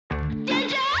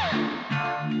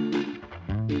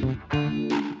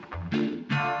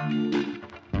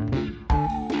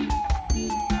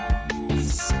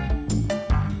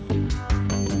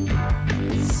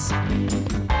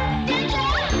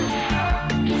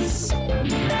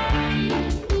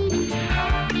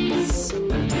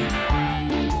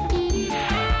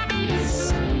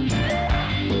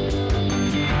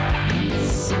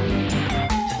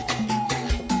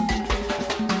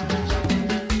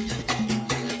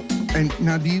And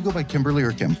now, do you go by Kimberly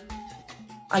or Kim?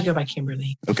 I go by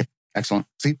Kimberly. Okay, excellent.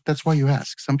 See, that's why you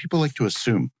ask. Some people like to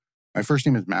assume. My first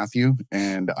name is Matthew,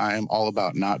 and I am all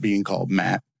about not being called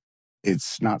Matt.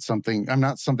 It's not something, I'm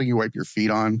not something you wipe your feet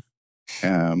on.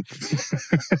 Yeah.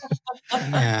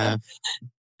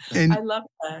 And I love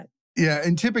that. yeah,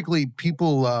 and typically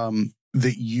people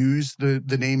that use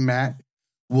the name Matt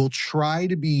will try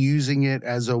to be using it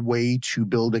as a way to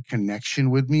build a connection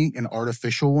with me, an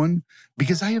artificial one,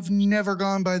 because I have never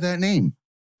gone by that name.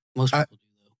 Most people do,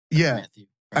 though. Yeah, Matthew.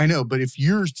 I know. But if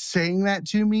you're saying that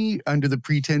to me under the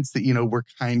pretense that, we're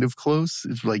kind of close,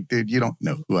 it's like, dude, you don't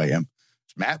know who I am.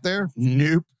 Is Matt there?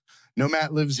 Nope. No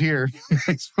Matt lives here.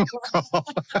 Next phone call.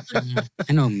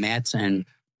 I know Matt's and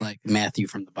like Matthew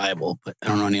from the Bible, but I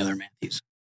don't know any other Matthews.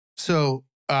 So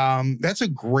that's a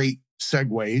great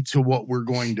segue to what we're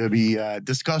going to be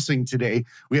discussing today.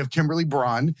 We have Kimberly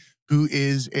Braun, who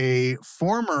is a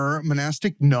former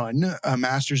monastic nun, a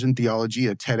master's in theology,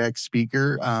 a TEDx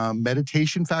speaker,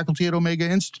 meditation faculty at Omega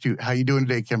Institute. How you doing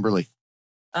today, Kimberly?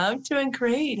 I'm doing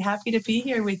great. Happy to be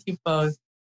here with you both.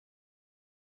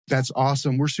 That's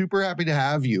awesome. We're super happy to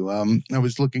have you. I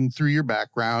was looking through your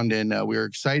background, and we were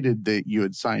excited that you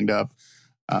had signed up.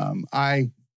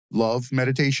 I love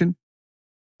meditation.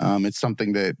 It's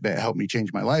something that helped me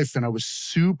change my life. And I was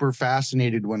super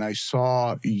fascinated when I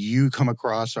saw you come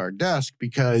across our desk,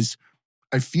 because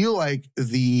I feel like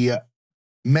the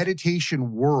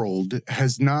meditation world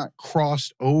has not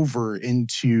crossed over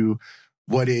into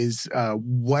what is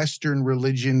Western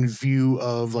religion view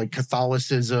of like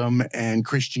Catholicism and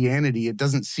Christianity. It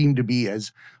doesn't seem to be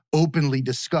as openly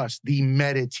discussed, the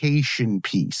meditation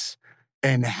piece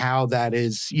and how that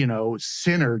is,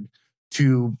 centered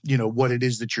to, what it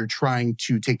is that you're trying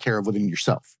to take care of within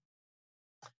yourself.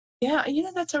 Yeah,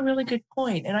 that's a really good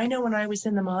point. And I know when I was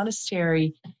in the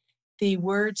monastery, the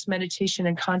words meditation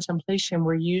and contemplation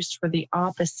were used for the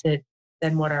opposite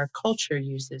than what our culture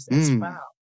uses as well,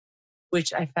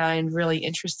 which I find really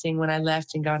interesting when I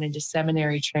left and got into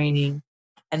seminary training.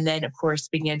 And then, of course,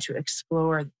 began to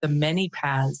explore the many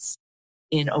paths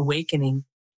in awakening.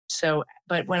 So,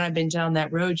 but when I've been down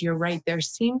that road, you're right, there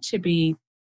seem to be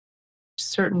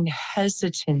certain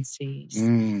hesitancies.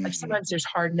 Like sometimes there's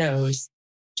hard no's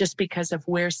just because of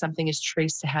where something is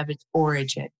traced to have its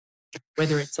origin,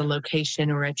 whether it's a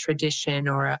location or a tradition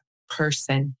or a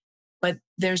person. But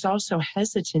there's also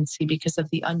hesitancy because of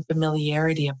the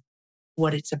unfamiliarity of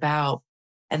what it's about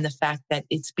and the fact that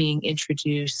it's being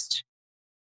introduced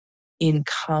in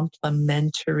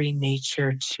complementary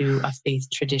nature to a faith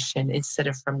tradition instead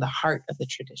of from the heart of the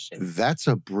tradition. That's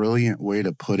a brilliant way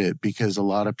to put it, because a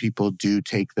lot of people do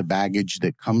take the baggage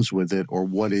that comes with it, or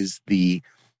what is the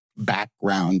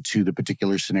background to the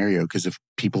particular scenario. Because if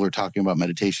people are talking about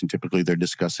meditation, typically they're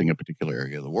discussing a particular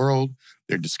area of the world.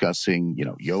 They're discussing,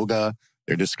 yoga.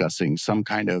 They're discussing some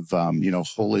kind of,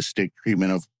 holistic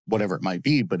treatment of whatever it might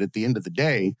be. But at the end of the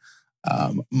day,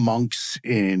 monks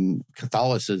in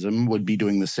Catholicism would be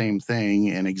doing the same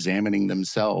thing and examining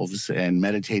themselves and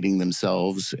meditating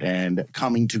themselves and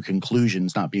coming to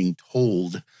conclusions, not being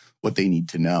told what they need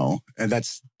to know. And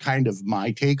that's kind of my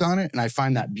take on it. And I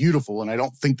find that beautiful. And I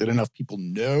don't think that enough people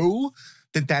know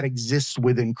that that exists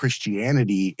within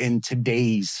Christianity in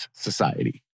today's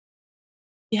society.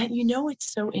 Yeah,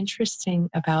 what's so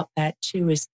interesting about that too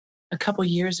is a couple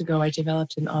years ago, I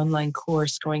developed an online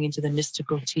course going into the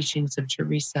mystical teachings of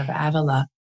Teresa of Avila.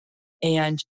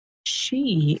 And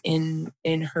she, in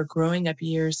her growing up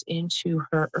years into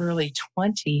her early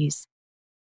 20s,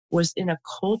 was in a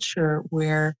culture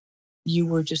where you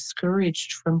were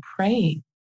discouraged from praying.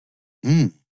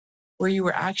 Where you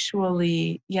were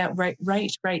actually, right.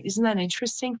 Isn't that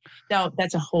interesting? Now,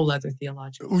 that's a whole other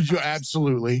theological concept.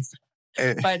 Absolutely.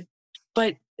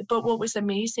 But what was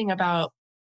amazing about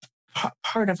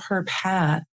part of her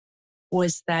path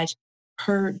was that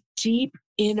her deep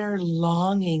inner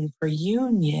longing for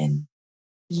union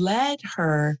led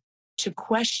her to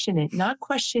question it, not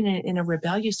question it in a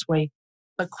rebellious way,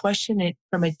 but question it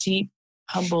from a deep,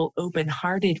 humble,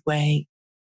 open-hearted way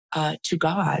to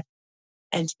God.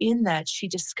 And in that, she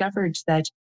discovered that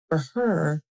for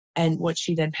her, and what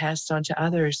she then passed on to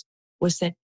others, was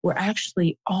that we're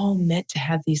actually all meant to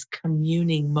have these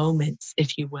communing moments,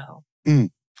 if you will.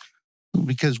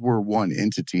 Because we're one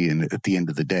entity, and at the end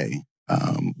of the day,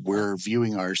 we're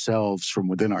viewing ourselves from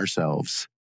within ourselves.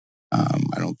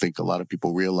 I don't think a lot of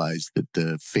people realize that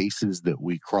the faces that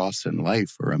we cross in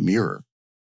life are a mirror.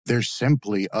 They're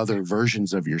simply other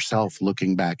versions of yourself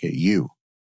looking back at you.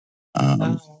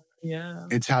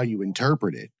 It's how you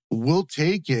interpret it. We'll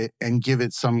take it and give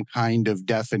it some kind of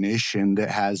definition that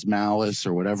has malice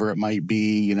or whatever it might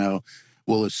be,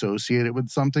 will associate it with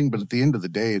something. But at the end of the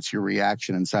day, it's your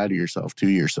reaction inside of yourself to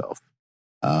yourself,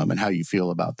 and how you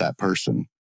feel about that person.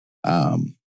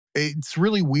 Um, it's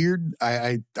really weird.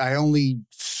 I only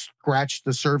scratched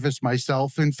the surface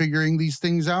myself in figuring these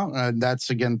things out. And that's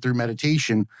again through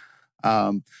meditation.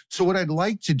 So what I'd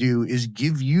like to do is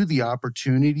give you the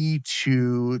opportunity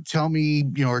to tell me,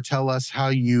 or tell us how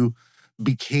you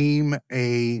became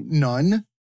a nun,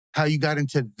 how you got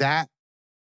into that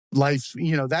life.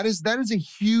 That is a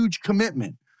huge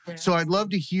commitment. Yeah. So I'd love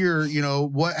to hear,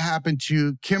 what happened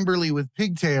to Kimberly with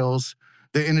pigtails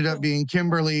that ended up being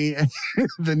Kimberly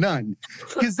the nun,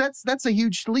 because that's a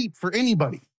huge leap for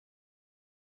anybody.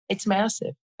 It's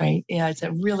massive, right? Yeah, it's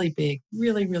a really big,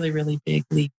 really, really, really big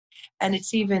leap. And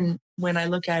it's even when I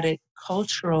look at it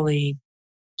culturally,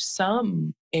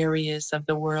 some areas of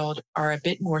the world are a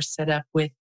bit more set up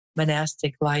with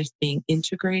monastic life being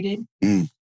integrated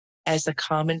as a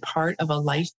common part of a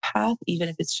life path, even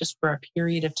if it's just for a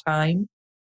period of time.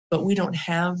 But we don't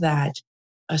have that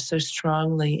so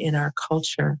strongly in our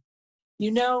culture.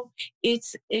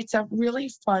 It's a really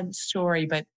fun story,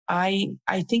 but I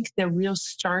think the real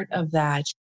start of that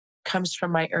comes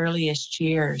from my earliest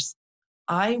years.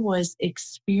 I was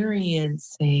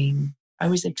experiencing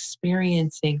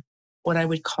what I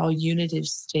would call unitive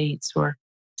states, or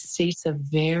states of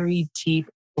very deep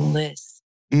bliss,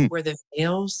 where the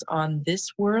veils on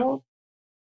this world,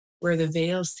 where the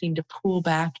veils seem to pull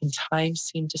back and time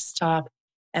seemed to stop.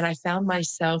 And I found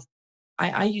myself,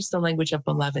 I use the language of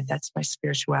beloved. That's my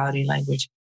spirituality language,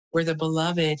 where the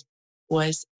beloved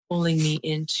was pulling me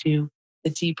into the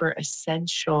deeper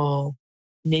essential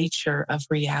nature of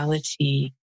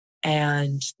reality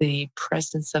and the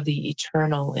presence of the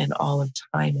eternal in all of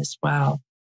time as well.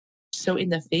 So in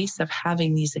the face of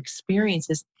having these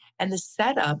experiences, and the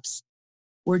setups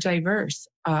were diverse.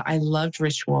 I loved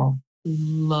ritual.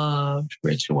 Ritual,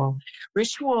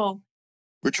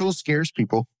 Ritual scares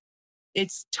people.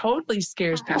 it's totally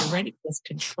scares people, right? It feels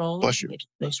controlling. Bless you. It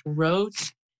feels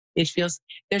rote.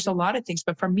 There's a lot of things,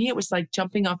 but for me, it was like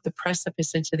jumping off the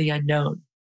precipice into the unknown.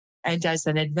 And as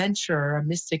an adventurer, a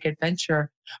mystic adventurer,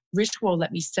 ritual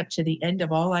let me step to the end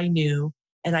of all I knew,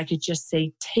 and I could just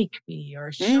say, take me,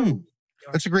 or show me.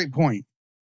 That's a great point.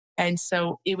 And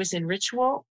so it was in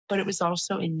ritual, but it was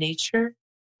also in nature.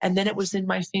 And then it was in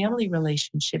my family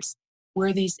relationships,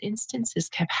 where these instances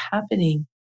kept happening,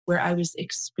 where I was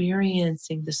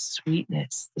experiencing the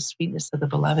sweetness of the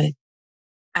beloved.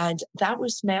 And that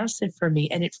was massive for me.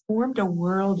 And it formed a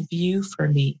worldview for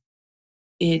me.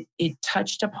 It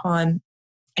touched upon,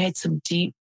 I had some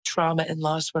deep trauma and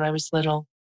loss when I was little,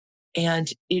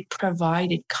 and it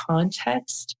provided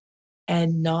context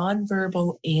and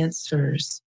nonverbal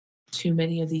answers to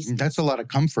many of these. That's a lot of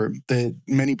comfort that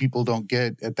many people don't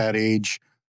get at that age.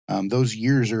 Those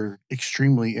years are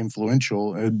extremely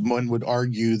influential. And one would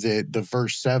argue that the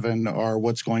first 7 are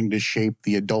what's going to shape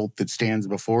the adult that stands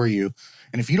before you.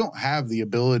 And if you don't have the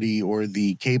ability or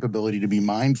the capability to be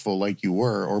mindful like you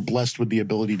were, or blessed with the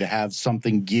ability to have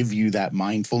something give you that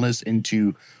mindfulness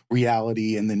into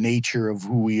reality and the nature of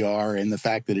who we are and the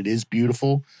fact that it is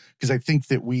beautiful, because I think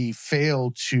that we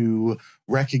fail to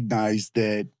recognize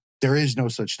that there is no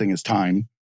such thing as time.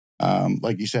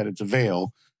 Like you said, it's a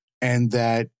veil, and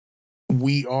that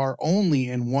we are only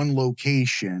in one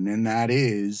location, and that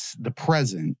is the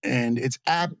present. And it's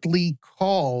aptly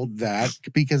called that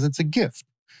because it's a gift.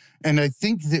 And I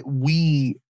think that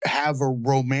we have a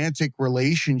romantic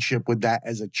relationship with that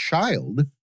as a child,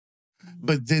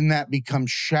 but then that becomes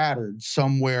shattered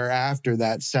somewhere after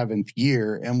that 7th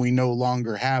year, and we no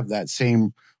longer have that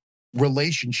same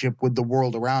relationship with the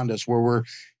world around us, where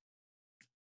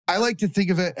I like to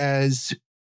think of it as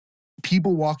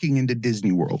people walking into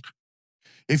Disney World.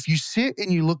 If you sit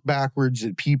and you look backwards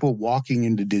at people walking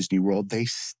into Disney World, they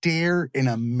stare in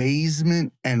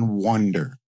amazement and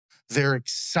wonder. They're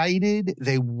excited.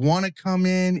 They want to come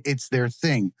in. It's their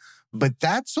thing. But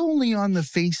that's only on the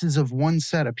faces of one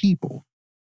set of people.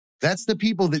 That's the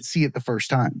people that see it the first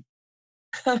time.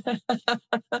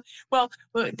 Well,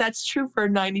 that's true for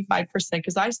 95%,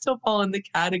 because I still fall in the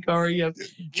category of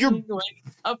being like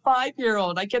a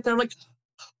 5-year-old. I get there, I'm like,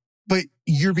 but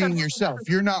you're being yourself.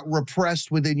 You're not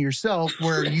repressed within yourself,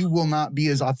 where you will not be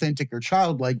as authentic or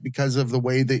childlike because of the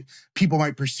way that people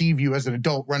might perceive you as an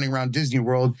adult running around Disney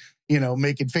World,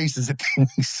 making faces at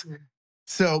things.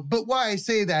 So, but why I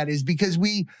say that is because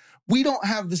we don't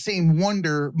have the same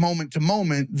wonder moment to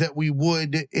moment that we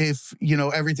would if,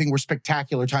 everything were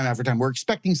spectacular time after time. We're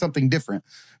expecting something different.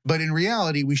 But in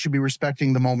reality, we should be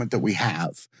respecting the moment that we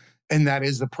have. And that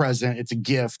is the present. It's a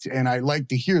gift. And I like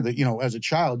to hear that, as a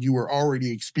child, you were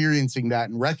already experiencing that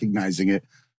and recognizing it.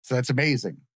 So that's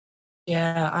amazing.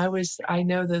 Yeah, I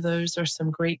know that those are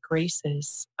some great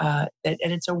graces. And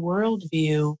it's a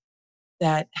worldview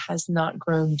that has not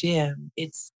grown dim.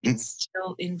 It's Mm.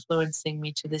 still influencing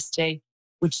me to this day,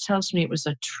 which tells me it was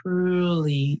a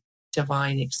truly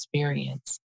divine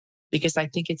experience. Because I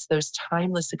think it's those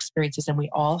timeless experiences, and we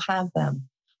all have them.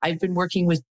 I've been working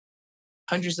with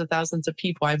hundreds of thousands of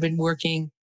people. I've been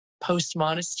working post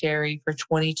monastery for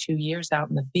 22 years out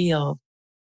in the field,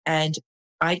 and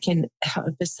I can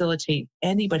facilitate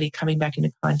anybody coming back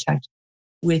into contact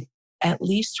with at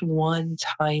least one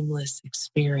timeless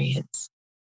experience.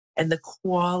 And the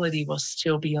quality will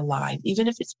still be alive, even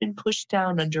if it's been pushed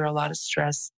down under a lot of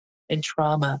stress and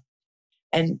trauma.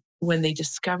 And when they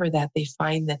discover that, they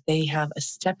find that they have a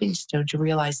stepping stone to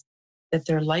realize that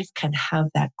their life can have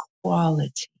that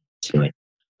quality to it.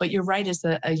 But you're right, as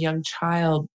a young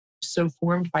child, so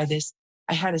formed by this,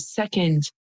 I had a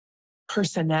second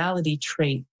personality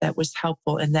trait that was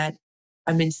helpful, and that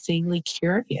I'm insanely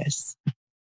curious.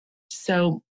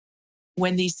 So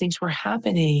when these things were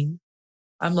happening,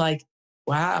 I'm like,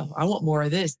 wow, I want more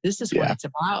of this. This is what Yeah. it's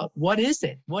about. What is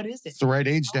it? What is it? It's the right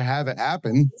age to have it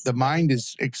happen. The mind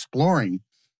is exploring,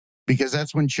 because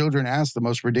that's when children ask the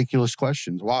most ridiculous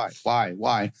questions. Why?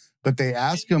 But they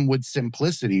ask them with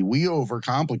simplicity. We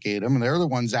overcomplicate them, and they're the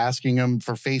ones asking them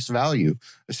for face value.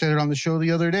 I said it on the show the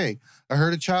other day. I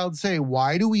heard a child say,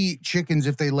 "Why do we eat chickens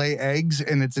if they lay eggs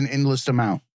and it's an endless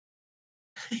amount?"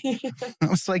 I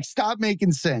was like, stop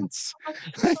making sense.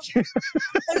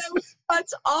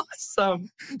 That's awesome.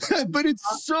 But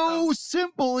it's so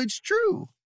simple. It's true.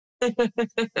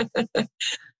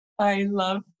 I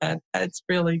love that. That's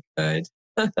really good.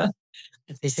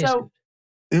 If they taste So,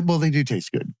 Well, they do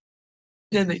taste good.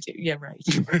 then they do. Yeah, right.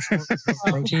 good.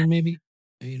 Protein, maybe.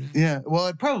 You know? Yeah. Well,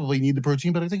 I probably need the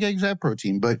protein, but I think eggs have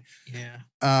protein. But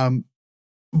Yeah.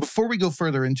 before we go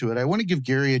further into it, I want to give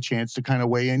Gary a chance to kind of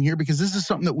weigh in here, because this is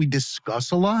something that we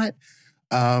discuss a lot.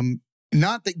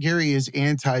 Not that Gary is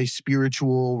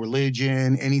anti-spiritual,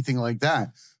 religion, anything like that,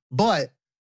 but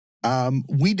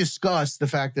we discussed the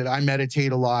fact that I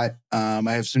meditate a lot. I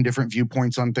have some different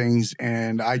viewpoints on things,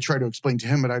 and I try to explain to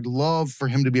him, but I'd love for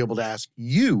him to be able to ask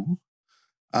you,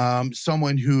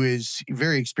 someone who is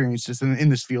very experienced in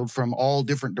this field from all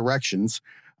different directions,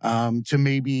 to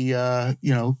maybe,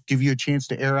 give you a chance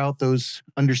to air out those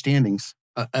understandings.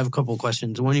 I have a couple of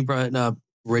questions. One, you brought up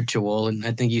ritual, and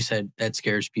I think you said that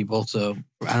scares people. So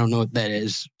I don't know what that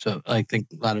is. So I think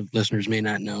a lot of listeners may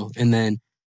not know. And then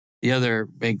the other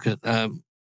big, I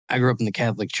grew up in the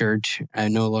Catholic Church. I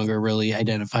no longer really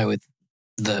identify with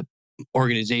the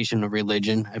organization of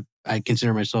religion. I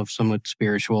consider myself somewhat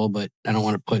spiritual, but I don't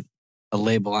want to put a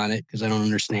label on it because I don't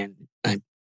understand it.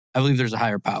 I believe there's a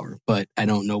higher power, but I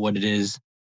don't know what it is.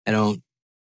 I don't,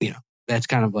 that's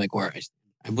kind of like where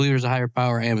I believe there's a higher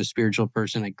power. I am a spiritual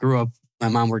person. I grew up, my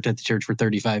mom worked at the church for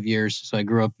 35 years. So I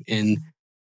grew up in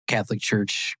Catholic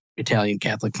church, Italian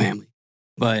Catholic family.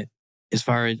 But as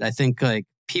far as I think like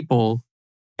people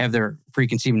have their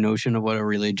preconceived notion of what a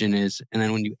religion is. And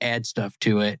then when you add stuff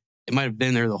to it, it might have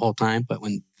been there the whole time, but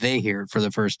when they hear it for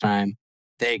the first time,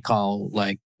 they call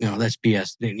like, that's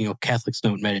BS. Catholics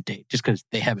don't meditate just because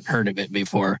they haven't heard of it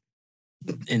before.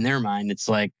 In their mind, it's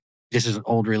like, this is an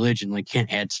old religion. Like, you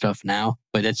can't add stuff now,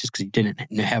 but that's just because you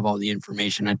didn't have all the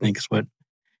information. I think is what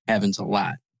happens a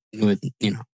lot with,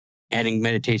 adding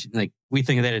meditation. Like, we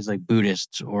think of that as like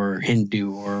Buddhists or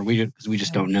Hindu, or because we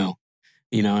just don't know,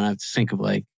 and I have to think of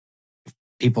like, if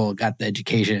people got the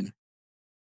education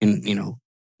and,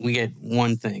 we get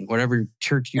one thing, whatever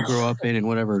church you grow up in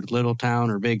whatever little town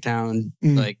or big town,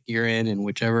 like you're in, and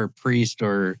whichever priest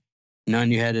or nun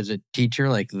you had as a teacher,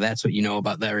 like that's what you know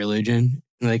about that religion.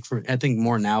 Like I think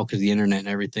more now because the internet and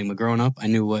everything, but growing up, I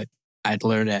knew what I'd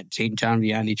learned at St. John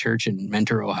Vianney Church in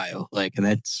Mentor, Ohio. Like, and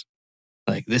that's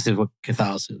like, this is what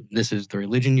Catholicism, this is the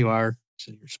religion you are,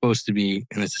 so you're supposed to be,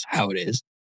 and this is how it is.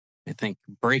 I think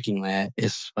breaking that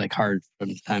is like hard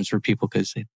sometimes for people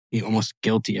because you're almost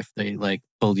guilty if they like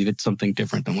believe it's something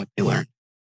different than what they learned.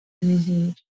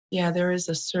 Mm-hmm. Yeah, there is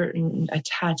a certain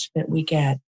attachment we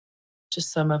get to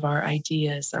some of our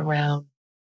ideas around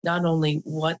not only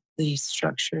what these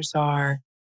structures are,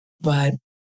 but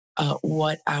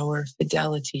what our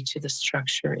fidelity to the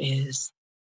structure is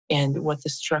and what the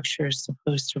structure is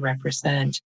supposed to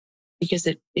represent, because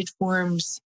it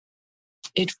forms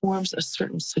a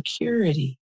certain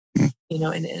security,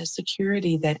 and a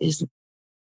security that is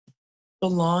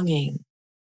belonging,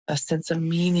 a sense of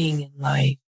meaning in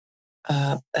life,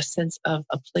 a sense of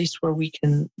a place where we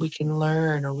can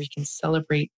learn, or we can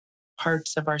celebrate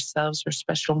parts of ourselves or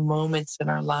special moments in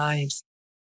our lives.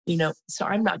 So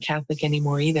I'm not Catholic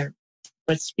anymore either.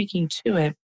 But speaking to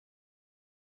it,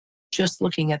 just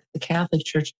looking at the Catholic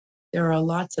Church, there are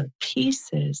lots of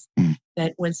pieces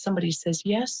that when somebody says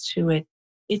yes to it,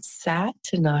 it's sad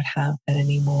to not have that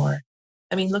anymore.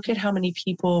 I mean, look at how many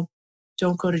people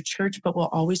don't go to church, but will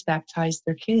always baptize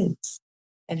their kids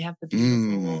and have the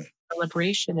beautiful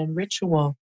celebration and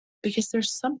ritual, because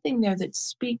there's something there that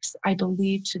speaks, I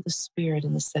believe, to the spirit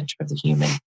in the center of the human.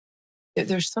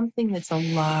 There's something that's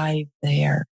alive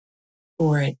there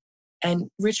for it. And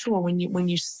ritual, when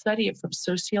you study it from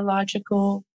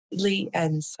sociologically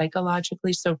and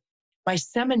psychologically. So my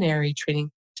seminary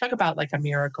training, talk about like a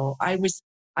miracle. I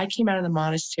came out of the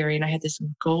monastery and I had this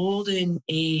golden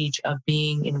age of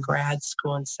being in grad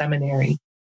school and seminary,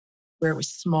 where it was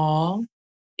small,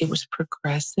 it was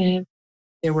progressive,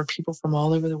 there were people from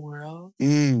all over the world.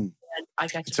 And I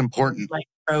got It's to important. my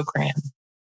program.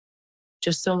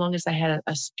 Just so long as I had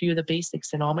a few of the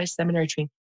basics in all my seminary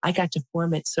training, I got to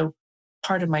form it. So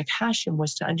part of my passion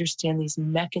was to understand these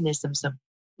mechanisms of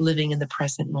living in the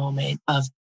present moment, of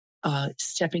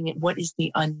stepping in. What is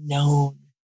the unknown?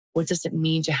 What does it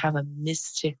mean to have a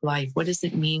mystic life? What does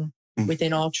it mean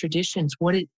within all traditions?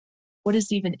 What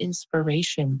is even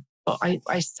inspiration? Well,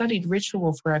 I studied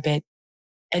ritual for a bit,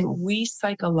 and we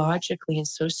psychologically and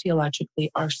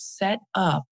sociologically are set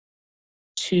up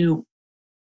to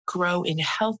grow in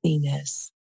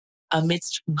healthiness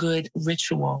amidst good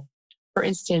ritual. For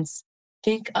instance,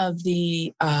 think of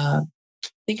the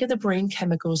brain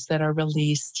chemicals that are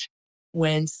released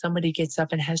when somebody gets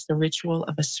up and has the ritual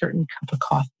of a certain cup of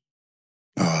coffee.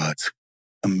 Oh, it's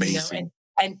amazing.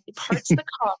 And parts the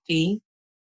coffee,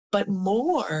 but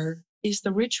more is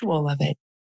the ritual of it.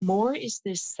 More is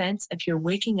this sense of you're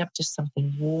waking up to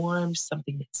something warm,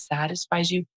 something that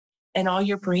satisfies you, and all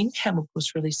your brain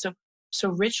chemicals release. So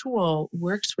ritual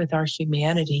works with our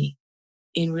humanity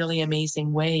in really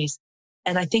amazing ways.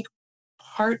 And I think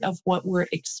part of what we're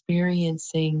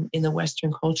experiencing in the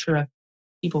Western culture of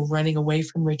people running away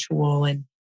from ritual and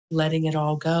letting it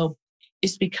all go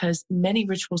is because many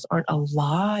rituals aren't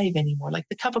alive anymore. Like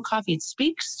the cup of coffee, it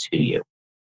speaks to you.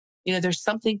 You know, there's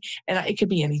something, and it could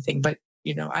be anything, but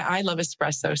you know, I love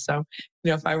espresso. So, you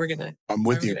know, if I were gonna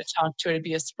talk to it, it'd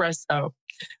be espresso.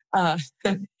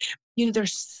 You know,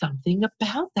 there's something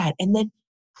about that, and then,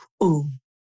 ooh,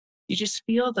 you just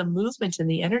feel the movement and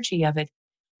the energy of it.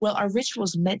 Well, our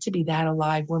ritual's meant to be that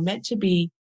alive. We're meant to be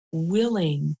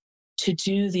willing to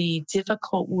do the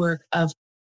difficult work of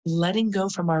letting go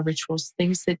from our rituals,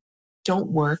 things that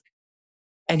don't work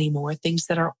anymore, things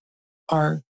that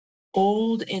are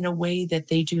old in a way that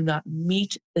they do not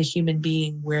meet the human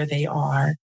being where they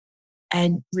are,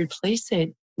 and replace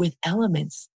it with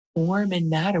elements, form and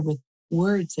matter, with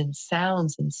words and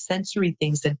sounds and sensory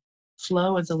things and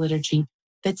flow of the liturgy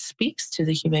that speaks to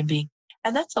the human being.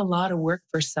 And that's a lot of work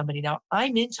for somebody. Now,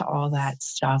 I'm into all that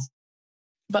stuff,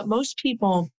 but most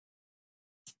people,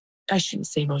 I shouldn't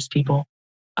say most people,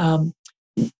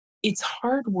 it's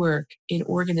hard work in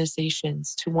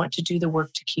organizations to want to do the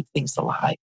work to keep things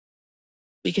alive,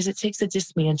 because it takes a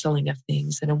dismantling of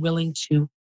things and a willing to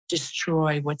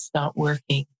destroy what's not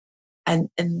working. And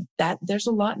that there's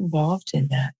a lot involved in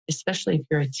that, especially if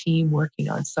you're a team working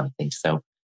on something. So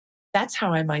that's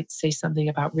how I might say something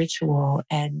about ritual.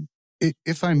 And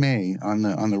if I may, on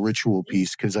the ritual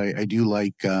piece, because I do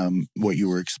like what you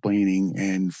were explaining,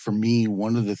 and for me,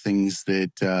 one of the things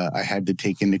that I had to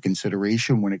take into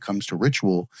consideration when it comes to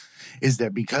ritual is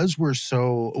that because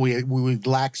we would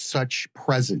lack such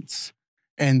presence,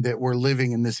 and that we're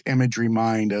living in this imagery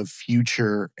mind of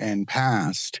future and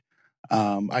past.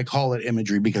 I call it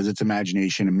imagery because it's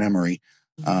imagination and memory,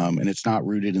 and it's not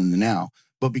rooted in the now.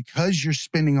 But because you're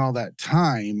spending all that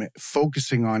time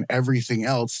focusing on everything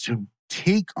else, to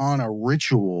take on a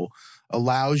ritual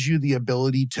allows you the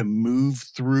ability to move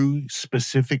through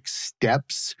specific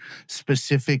steps,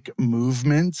 specific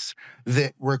movements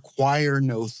that require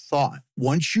no thought.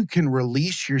 Once you can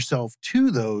release yourself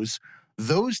to those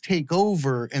take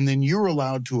over, and then you're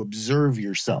allowed to observe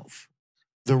yourself.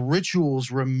 The rituals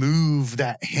remove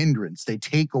that hindrance. They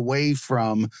take away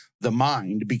from the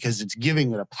mind because it's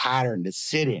giving it a pattern to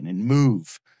sit in and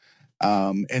move.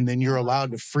 And then you're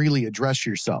allowed to freely address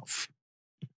yourself.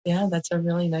 Yeah, that's a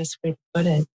really nice way to put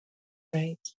it.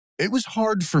 Right. It was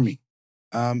hard for me.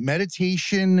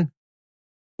 Meditation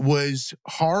was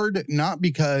hard, not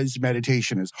because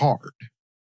meditation is hard.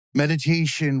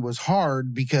 Meditation was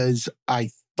hard because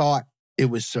I thought it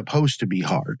was supposed to be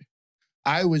hard.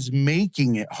 I was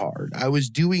making it hard. I was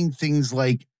doing things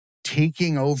like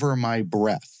taking over my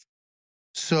breath.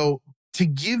 So to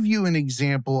give you an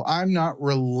example, I'm not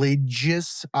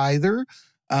religious either.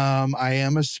 I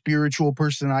am a spiritual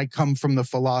person. I come from the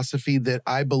philosophy that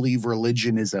I believe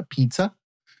religion is a pizza.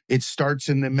 It starts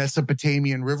in the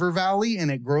Mesopotamian river valley and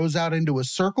it grows out into a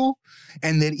circle,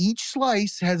 and that each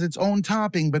slice has its own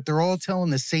topping, but they're all telling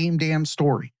the same damn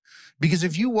story. Because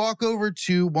if you walk over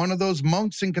to one of those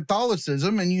monks in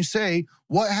Catholicism and you say,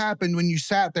 what happened when you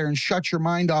sat there and shut your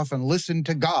mind off and listened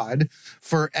to God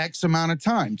for X amount of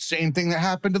time? Same thing that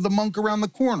happened to the monk around the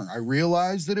corner. I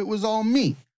realized that it was all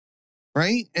me,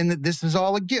 right? And that this is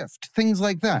all a gift, things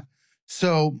like that.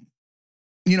 So,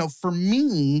 for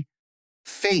me,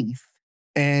 faith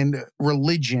and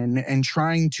religion and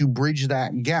trying to bridge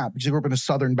that gap, because I grew up in a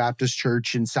Southern Baptist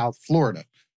church in South Florida.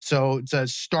 So it's a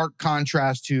stark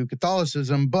contrast to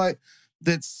Catholicism, but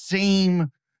that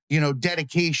same,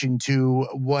 dedication to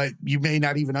what you may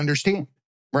not even understand,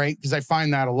 right? Because I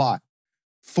find that a lot.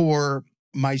 For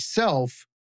myself,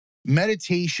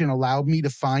 meditation allowed me to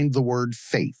find the word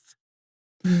faith.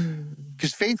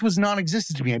 Because faith was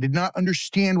non-existent to me. I did not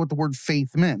understand what the word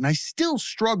faith meant, and I still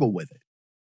struggle with it.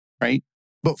 Right?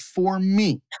 But for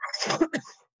me,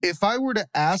 if I were to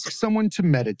ask someone to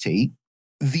meditate,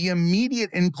 the immediate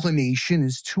inclination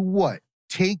is to what?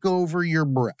 Take over your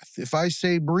breath. If I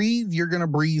say breathe, you're going to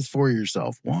breathe for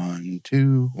yourself. 1,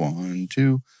 2, 1,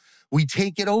 2. We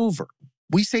take it over.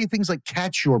 We say things like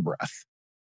catch your breath,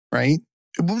 right?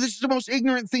 Well, this is the most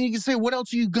ignorant thing you can say. What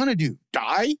else are you going to do?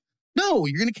 Die? No,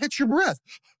 you're going to catch your breath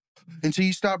until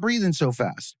you stop breathing so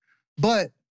fast.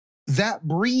 But that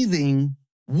breathing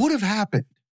would have happened.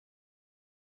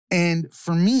 And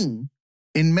for me,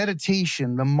 in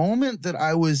meditation, the moment that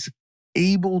I was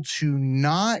able to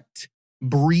not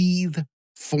breathe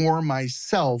for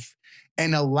myself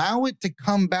and allow it to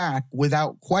come back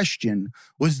without question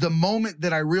was the moment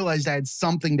that I realized I had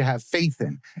something to have faith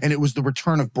in, and it was the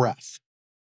return of breath.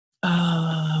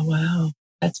 Oh, wow.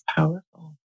 That's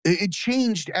powerful. It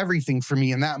changed everything for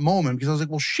me in that moment, because I was like,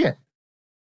 well, shit,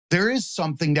 there is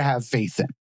something to have faith in.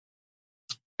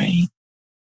 Right.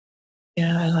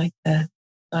 Yeah, I like that.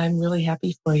 I'm really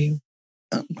happy for you.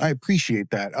 I appreciate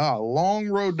that. Long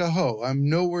road to hoe. I'm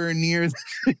nowhere near.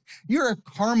 You're a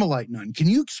Carmelite nun. Can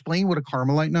you explain what a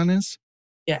Carmelite nun is?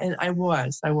 Yeah, and I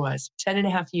was 10 and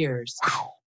a half years.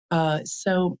 Wow.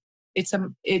 So it's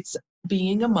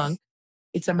being a monk.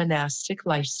 It's a monastic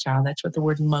lifestyle. That's what the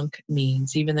word monk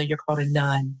means. Even though you're called a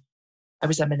nun, I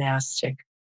was a monastic.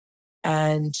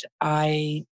 And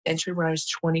I entered when I was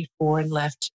 24 and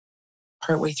left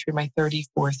partway through my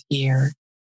 34th year.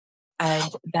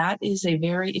 And that is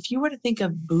if you were to think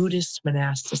of Buddhist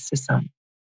monasticism,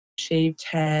 shaved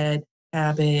head,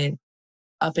 habit,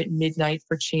 up at midnight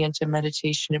for chant and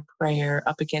meditation and prayer,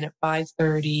 up again at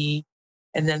 5:30,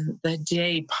 and then the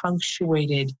day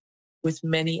punctuated with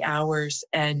many hours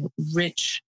and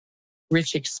rich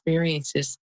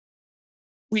experiences,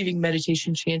 weaving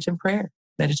meditation, chant, and prayer,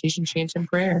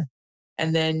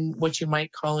 and then what you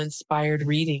might call inspired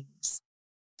readings.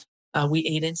 We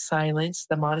ate in silence.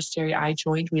 The monastery I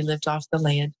joined, we lived off the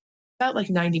land, about like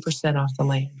 90% off the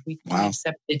land. We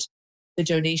accepted the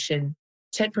donation,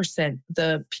 10%.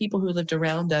 The people who lived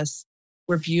around us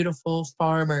were beautiful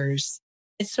farmers.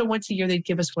 And so once a year, they'd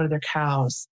give us one of their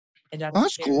cows. And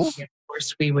That's cool. Of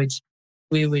course, we would,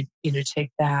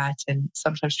 take that. And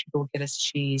sometimes people would get us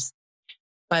cheese.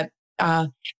 But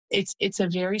it's a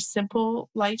very simple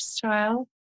lifestyle.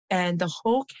 And the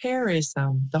whole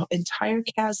charism, the entire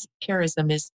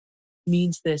charism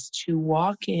means this: to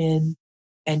walk in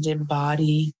and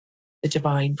embody the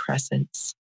divine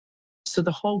presence. So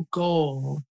the whole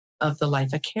goal of the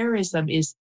life, a charism,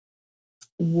 is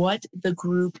what the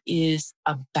group is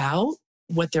about,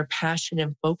 what their passion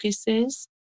and focus is,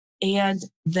 and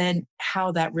then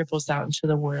how that ripples out into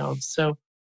the world. So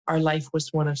our life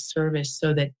was one of service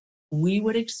so that we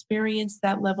would experience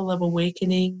that level of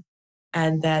awakening,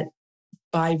 and that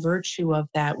by virtue of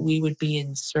that, we would be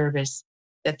in service,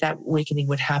 that awakening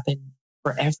would happen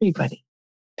for everybody,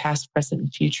 past, present,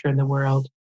 and future in the world.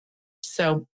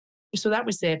 So that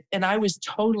was it. And I was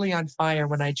totally on fire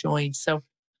when I joined. So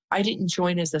I didn't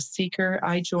join as a seeker.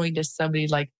 I joined as somebody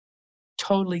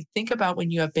totally. Think about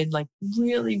when you have been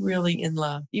really, really in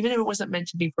love, even if it wasn't meant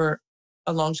to be for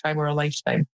a long time or a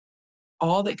lifetime.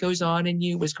 All that goes on in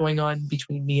you was going on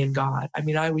between me and God. I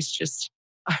mean, I was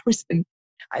in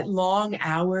long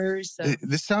hours.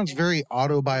 This sounds very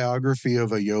autobiography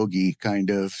of a yogi kind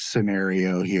of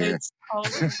scenario here.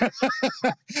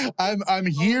 I'm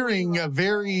hearing a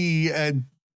very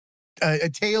a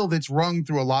tale that's rung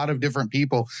through a lot of different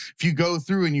people. If you go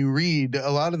through and you read,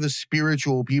 a lot of the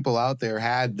spiritual people out there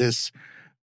had this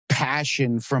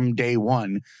passion from day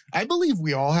one. I believe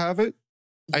we all have it.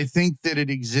 I think that it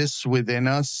exists within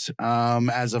us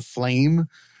as a flame,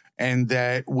 and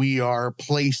that we are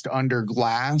placed under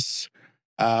glass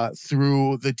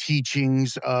through the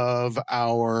teachings of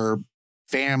our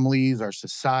families, our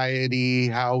society,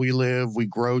 how we live, we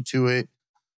grow to it,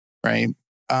 right?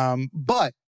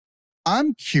 But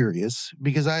I'm curious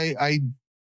because I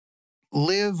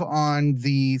live on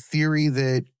the theory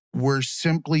that we're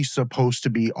simply supposed to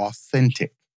be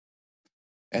authentic.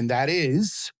 And that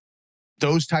is,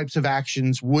 those types of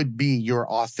actions would be your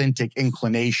authentic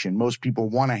inclination. Most people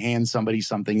want to hand somebody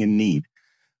something in need.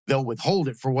 They'll withhold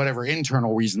it for whatever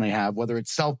internal reason they have, whether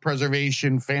it's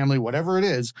self-preservation, family, whatever it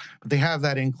is, but they have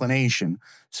that inclination.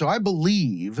 So I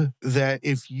believe that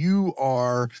if you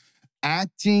are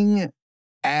acting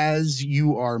as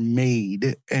you are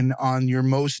made and on your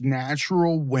most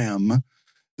natural whim,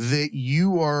 that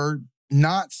you are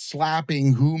not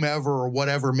slapping whomever or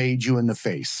whatever made you in the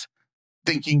face,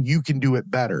 thinking you can do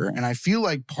it better. And I feel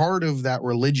like part of that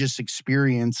religious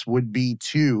experience would be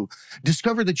to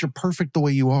discover that you're perfect the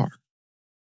way you are.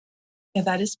 Yeah,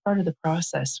 that is part of the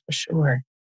process for sure.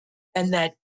 And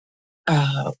that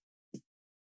uh,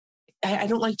 I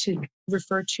don't like to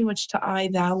refer too much to I,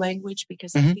 thou language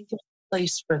because I think there's a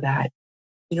place for that.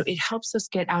 It helps us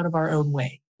get out of our own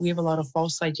way. We have a lot of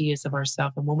false ideas of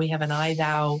ourselves. And when we have an I,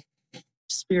 thou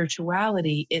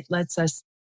spirituality, it lets us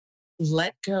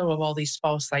let go of all these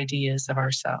false ideas of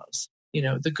ourselves.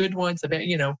 The good ones about,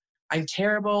 I'm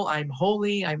terrible, I'm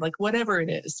holy, I'm like, whatever it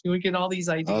is. We get all these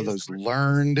ideas. Oh, those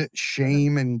learned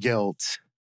shame and guilt.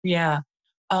 Yeah.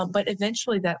 But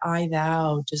eventually that I,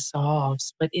 thou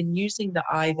dissolves. But in using the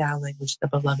I, thou language, the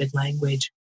beloved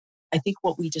language, I think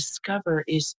what we discover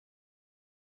is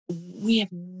we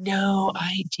have no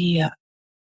idea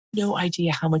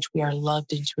how much we are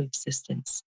loved into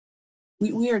existence.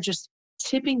 We are just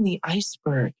tipping the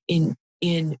iceberg in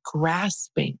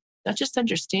grasping, not just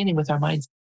understanding with our minds,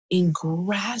 in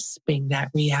grasping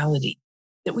that reality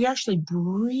that we actually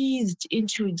breathed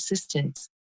into existence.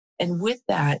 And with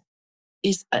that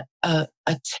is a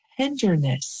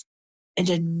tenderness and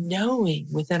a knowing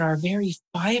within our very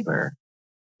fiber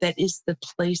that is the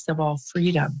place of all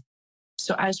freedom.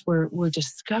 So as we're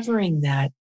discovering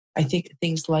that, I think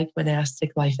things like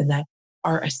monastic life and that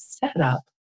are a setup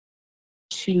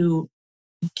to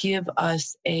give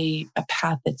us a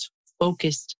path that's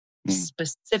focused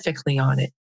specifically on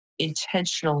it,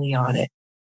 intentionally on it,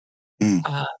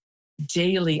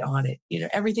 daily on it.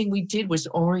 Everything we did was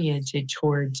oriented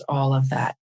towards all of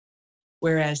that.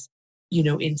 Whereas,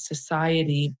 in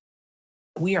society,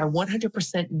 we are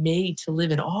 100% made to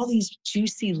live in all these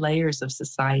juicy layers of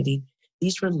society,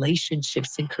 these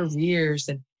relationships and careers.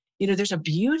 And, there's a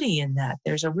beauty in that.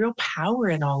 There's a real power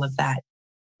in all of that.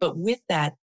 But with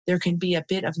that, there can be a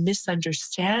bit of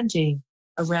misunderstanding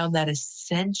around that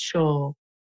essential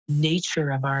nature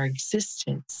of our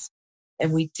existence.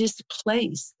 And we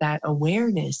displace that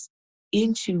awareness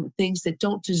into things that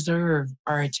don't deserve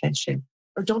our attention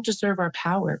or don't deserve our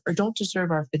power or don't deserve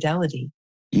our fidelity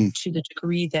to the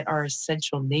degree that our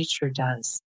essential nature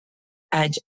does.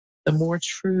 And the more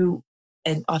true,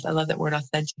 and I love that word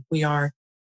authentic, we are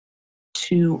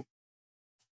to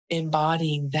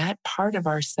embodying that part of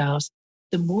ourselves,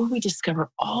 the more we discover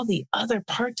all the other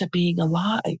parts of being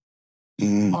alive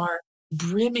are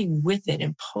brimming with it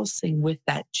and pulsing with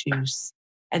that juice.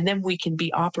 And then we can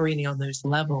be operating on those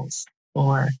levels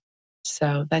more.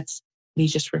 So that's me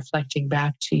just reflecting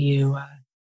back to you.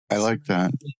 I like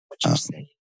that. What you're saying.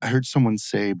 I heard someone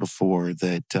say before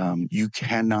that you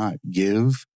cannot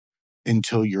give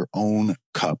until your own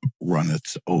cup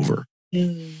runneth over.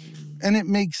 And it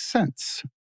makes sense.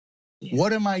 Yeah.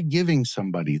 What am I giving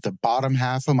somebody? The bottom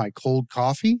half of my cold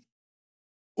coffee?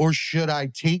 Or should I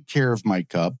take care of my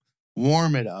cup,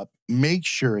 warm it up, make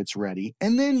sure it's ready,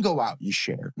 and then go out and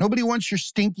share? Nobody wants your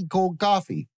stinky cold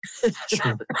coffee.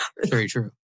 True. Very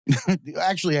true.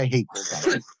 Actually, I hate cold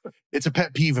coffee. It's a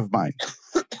pet peeve of mine.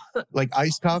 Like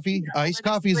iced coffee. Iced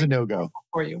coffee is a no-go.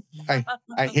 For you.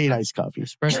 I hate iced coffee.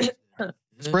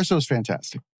 Espresso is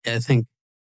fantastic. Yeah, I think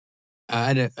I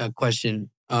had a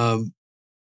question.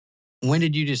 When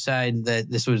did you decide that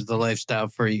this was the lifestyle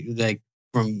for you? Like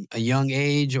from a young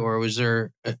age, or was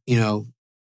there,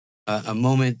 a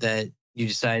moment that you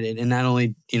decided, and not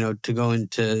only, to go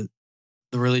into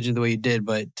the religion the way you did,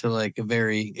 but to like a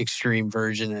very extreme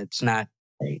version that's not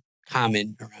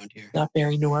common around here? Not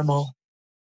very normal.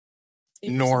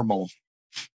 Normal.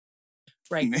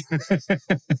 Right.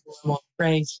 Normal.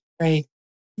 Right.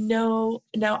 No.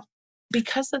 Now,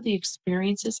 because of the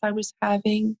experiences I was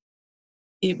having,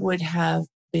 it would have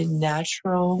been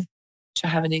natural to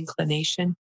have an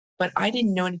inclination, but I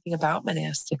didn't know anything about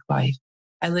monastic life.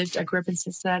 I grew up in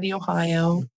Cincinnati,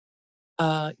 Ohio.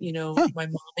 Huh. My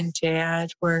mom and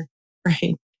dad were,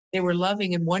 right, they were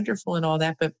loving and wonderful and all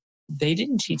that, but they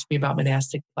didn't teach me about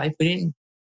monastic life. We didn't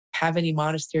have any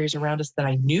monasteries around us that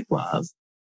I knew of.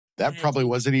 That And probably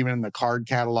wasn't even in the card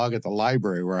catalog at the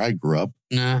library where I grew up.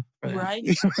 Nah. right.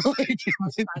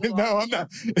 No, I'm not.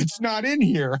 It's not in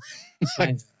here.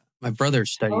 My brother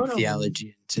studied Totally. theology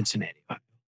in Cincinnati.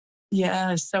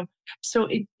 Yeah. So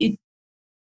if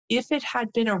it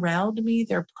had been around me,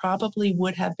 there probably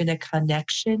would have been a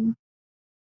connection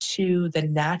to the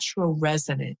natural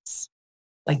resonance.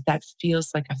 Like that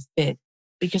feels like a fit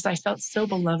because I felt so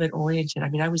beloved oriented. I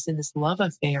mean, I was in this love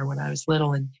affair when I was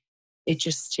little and it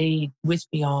just stayed with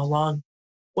me all along.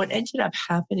 What ended up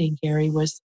happening, Gary,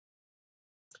 was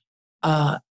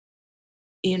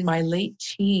in my late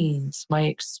teens, my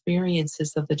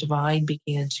experiences of the divine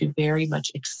began to very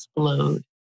much explode.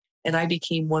 And I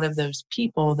became one of those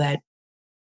people that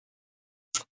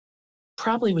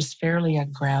probably was fairly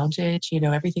ungrounded.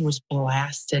 Everything was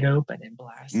blasted open and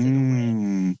blasted away.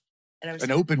 And I was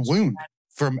an open wound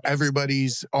from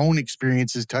everybody's own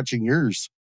experiences touching yours.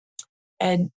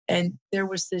 And there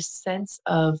was this sense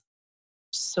of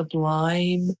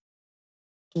sublime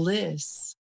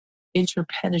bliss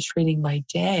interpenetrating my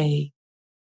day.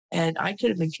 And I could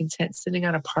have been content sitting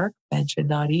on a park bench and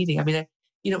not eating. I mean,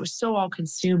 it was so all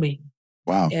consuming.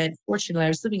 Wow. And fortunately, I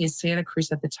was living in Santa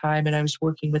Cruz at the time and I was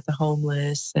working with the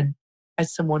homeless and had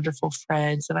some wonderful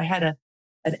friends. And I had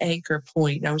an anchor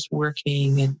point. And I was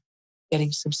working and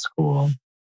getting some school.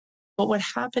 But what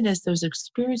happened as those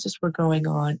experiences were going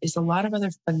on is a lot of other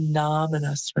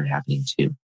phenomena started happening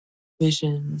too.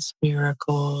 Visions,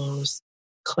 miracles,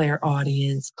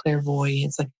 clairaudience,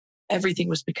 clairvoyance, like everything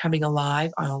was becoming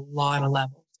alive on a lot of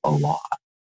levels, a lot.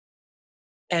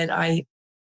 And I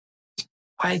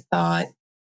thought,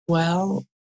 well,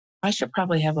 I should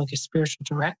probably have like a spiritual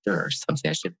director or something.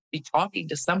 I should be talking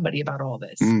to somebody about all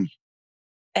this.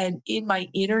 And in my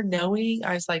inner knowing,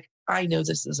 I was like, I know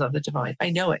this is of the divine. I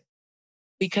know it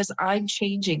because I'm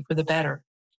changing for the better.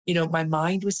 My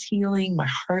mind was healing, my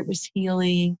heart was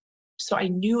healing. So I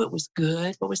knew it was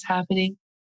good what was happening,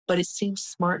 but it seemed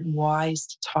smart and wise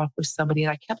to talk with somebody.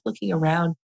 And I kept looking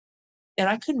around and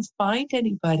I couldn't find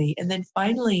anybody. And then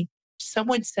finally,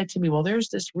 someone said to me, well, there's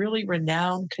this really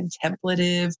renowned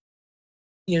contemplative,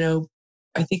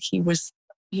 I think he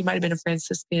might have been a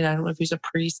Franciscan. I don't know if he's a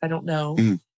priest. I don't know.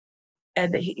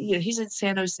 And he's in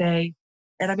San Jose.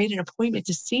 And I made an appointment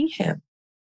to see him.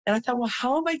 And I thought, well,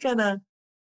 how am I going to,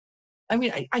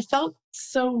 I felt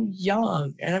so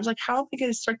young. And I was like, how am I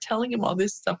going to start telling him all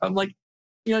this stuff? I'm like,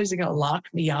 he's going to lock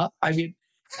me up. And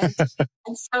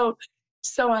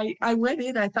so I went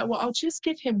in, I thought, well, I'll just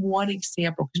give him one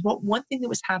example. Because one thing that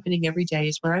was happening every day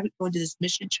is when I would go into this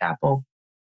mission chapel,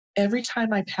 every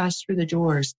time I passed through the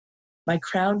doors, my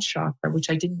crown chakra, which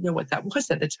I didn't know what that was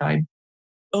at the time,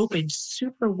 opened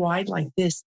super wide like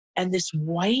this. And this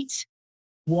white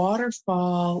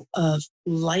waterfall of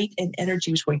light and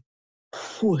energy was going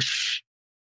whoosh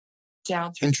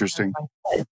down through Interesting. my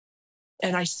head.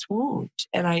 And I swooned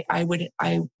and I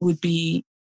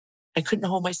couldn't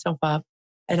hold myself up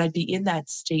and I'd be in that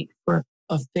state for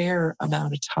a fair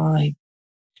amount of time.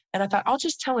 And I thought, I'll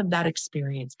just tell him that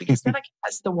experience because then I can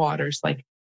test the waters. Like,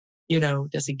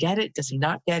 does he get it? Does he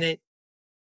not get it?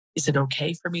 Is it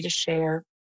okay for me to share?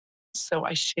 So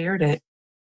I shared it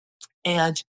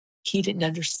and he didn't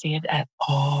understand at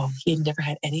all. He had never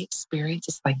had any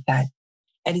experiences like that.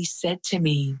 And he said to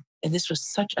me, and this was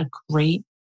such a great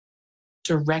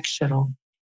directional,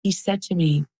 he said to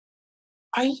me,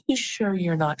 are you sure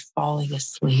you're not falling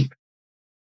asleep?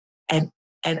 And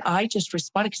I just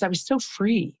responded because I was so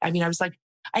free. I mean, I was like,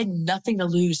 I had nothing to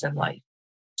lose in life.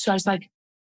 So I was like,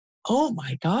 oh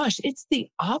my gosh, it's the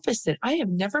opposite. I have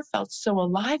never felt so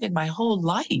alive in my whole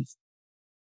life.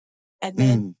 And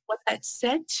then what that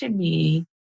said to me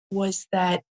was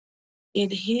that in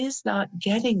his not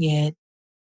getting it,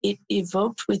 it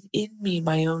evoked within me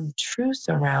my own truth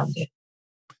around it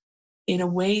in a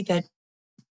way that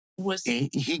was. He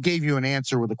gave you an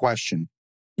answer with a question.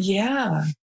 Yeah.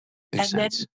 Makes and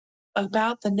sense. Then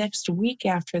about the next week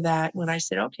after that, when I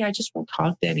said, okay, I just won't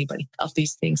talk to anybody about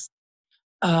these things.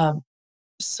 One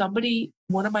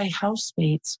of my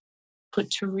housemates put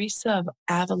Teresa of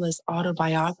Avila's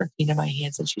autobiography into my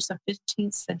hands, and she's a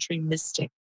 15th century mystic.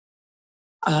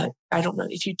 I don't know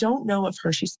if you don't know of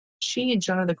her. She and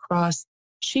John of the Cross.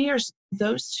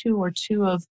 Those two are two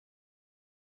of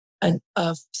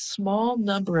a small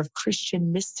number of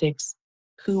Christian mystics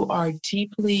who are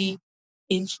deeply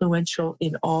influential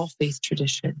in all faith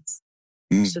traditions.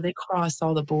 So they cross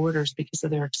all the borders because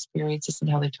of their experiences and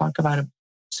how they talk about them.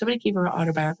 somebody gave her an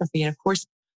autobiography. And of course,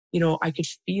 I could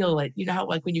feel it. You know how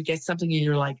like when you get something and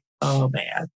you're like, oh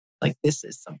man, like this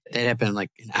is something. That happened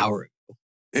like an hour ago.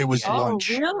 It was Oh, lunch.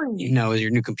 really? No, it was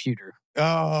your new computer.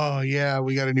 Oh, yeah.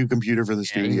 We got a new computer for the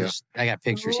studio. I got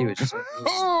pictures. He was just like,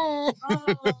 Oh.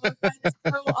 Oh, that's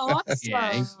so awesome.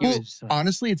 yeah, he Well, was,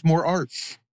 honestly, it's more art.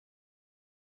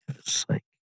 it's like,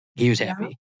 he was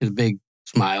happy. It was a big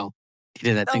smile. He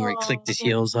did that thing where he clicked his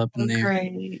heels up in there.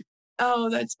 Great. Oh,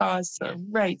 that's awesome.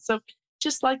 Right. So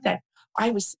just like that,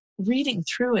 I was reading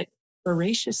through it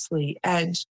voraciously,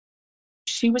 and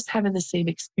she was having the same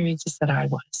experiences that I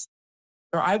was,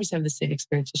 or I was having the same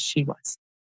experiences she was.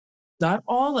 Not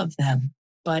all of them,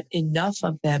 but enough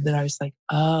of them that I was like,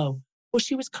 oh, well,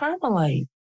 she was Carmelite.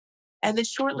 And then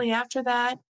shortly after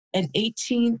that, an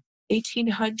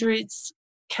 1800s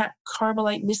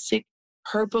Carmelite mystic,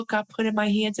 her book got put in my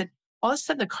hands, and all of a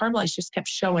sudden the Carmelites just kept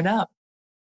showing up.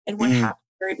 And what happened,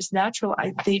 it was natural.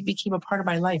 They became a part of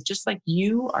my life. Just like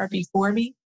you are before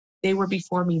me, they were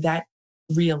before me. That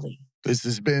really. This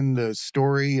has been the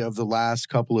story of the last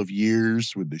couple of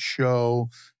years with the show.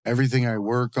 Everything I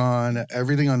work on,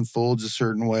 everything unfolds a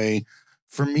certain way.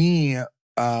 For me,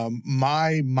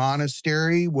 my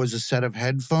monastery was a set of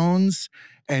headphones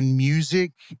and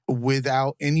music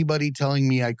without anybody telling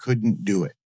me I couldn't do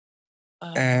it.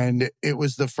 And it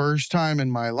was the first time in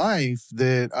my life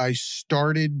that I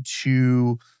started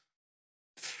to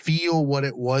feel what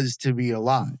it was to be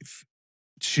alive.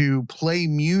 To play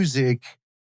music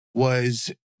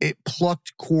it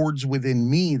plucked chords within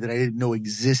me that I didn't know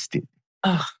existed.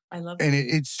 Oh, I love it. And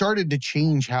it started to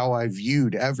change how I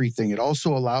viewed everything. It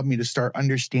also allowed me to start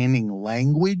understanding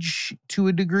language to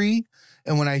a degree.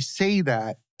 And when I say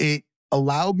that, it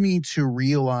allowed me to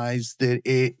realize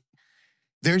that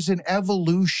there's an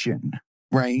evolution,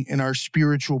 right, in our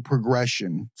spiritual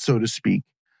progression, so to speak.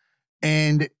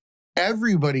 And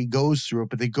everybody goes through it,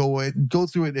 but they go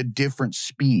through it at a different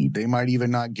speed. They might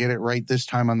even not get it right this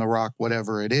time on the rock,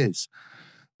 whatever it is.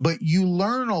 But you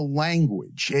learn a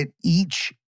language at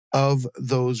each of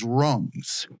those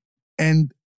rungs.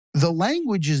 And the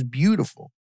language is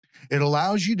beautiful. It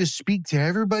allows you to speak to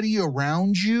everybody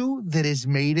around you that has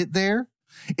made it there.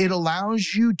 It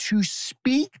allows you to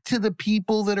speak to the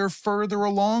people that are further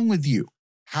along with you.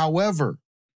 However,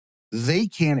 they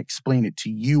can't explain it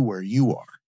to you where you are.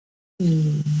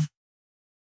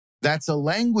 That's a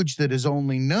language that is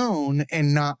only known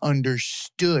and not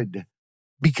understood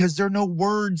because there are no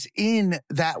words in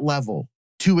that level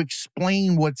to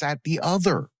explain what's at the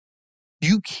other.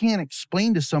 You can't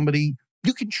explain to somebody,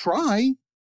 you can try,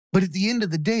 but at the end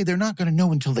of the day, they're not going to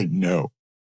know until they know.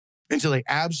 Until they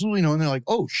absolutely know. And they're like,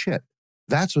 oh shit,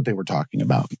 that's what they were talking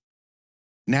about.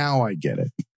 Now I get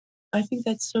it. I think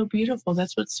that's so beautiful.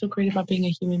 That's what's so great about being a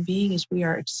human being is we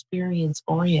are experience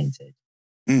oriented.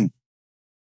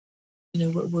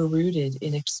 We're rooted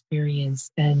in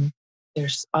experience, and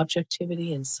there's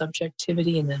objectivity and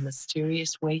subjectivity in a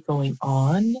mysterious way going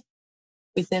on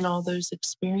within all those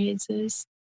experiences.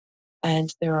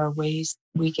 And there are ways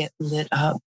we get lit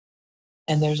up,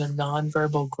 and there's a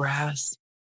nonverbal grasp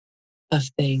of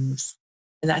things.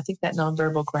 And I think that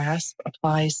nonverbal grasp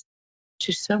applies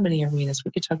to so many arenas.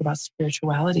 We could talk about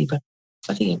spirituality, but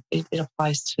I think it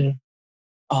applies to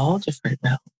all different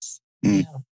realms. Yeah.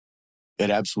 It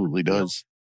absolutely does.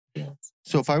 Yes.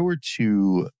 So if I were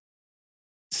to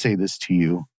say this to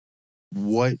you,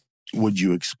 what would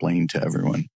you explain to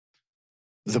everyone?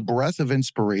 The breath of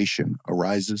inspiration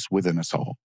arises within us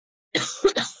all.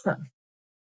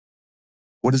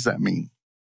 What does that mean?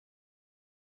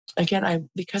 Again,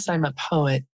 because I'm a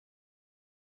poet,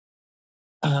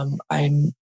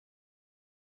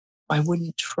 I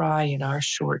wouldn't try in our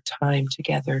short time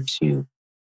together to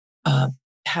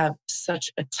have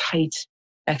such a tight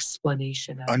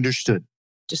explanation of Understood.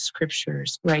 the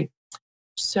scriptures, right?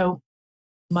 So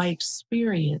my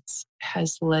experience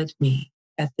has led me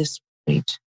at this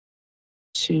point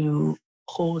to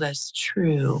hold as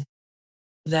true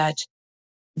that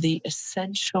the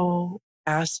essential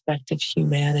aspect of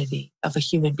humanity, of a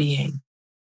human being,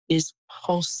 is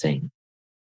pulsing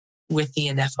with the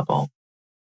ineffable.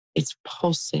 It's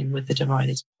pulsing with the divine.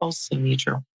 It's pulsing the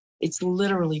eternal. It's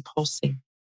literally pulsing.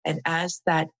 And as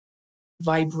that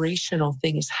vibrational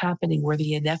thing is happening where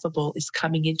the ineffable is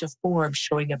coming into form,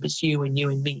 showing up as you and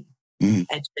me, and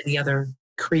the other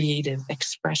creative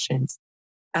expressions,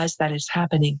 as that is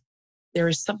happening, there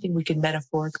is something we can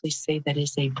metaphorically say that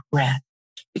is a breath.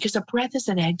 Because a breath is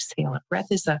an exhale. A breath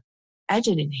is and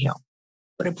an inhale.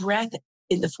 But a breath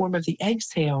in the form of the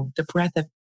exhale, the breath of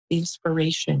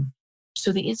inspiration.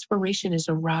 So the inspiration is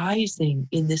arising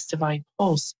in this divine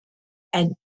pulse.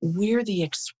 And we're the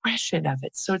expression of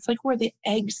it. So it's like we're the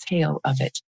exhale of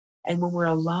it. And when we're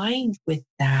aligned with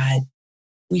that,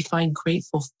 we find great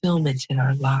fulfillment in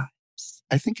our lives.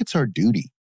 I think it's our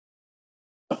duty.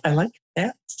 Oh, I like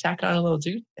that. Let's tack on a little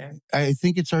dude there. I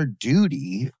think it's our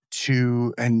duty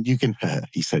to, and you can,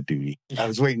 he said duty. I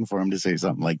was waiting for him to say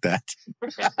something like that.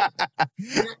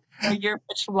 You're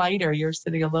much lighter. You're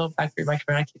sitting a little back from your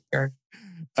microphone. I can hear.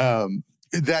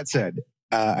 That said,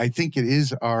 I think it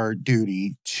is our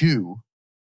duty to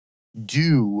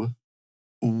do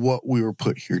what we were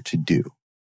put here to do.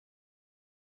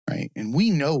 Right. And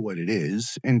we know what it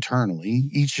is internally.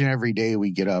 Each and every day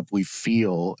we get up, we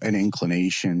feel an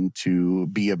inclination to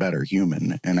be a better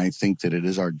human. And I think that it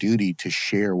is our duty to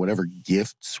share whatever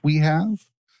gifts we have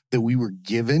that we were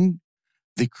given,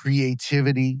 the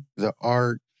creativity, the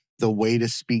art, the way to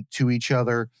speak to each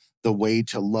other, the way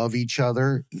to love each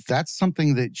other. That's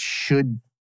something that should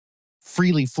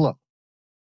freely flow.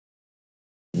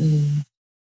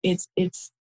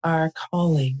 It's our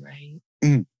calling, right?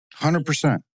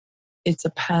 100%. It's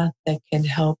a path that can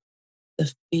help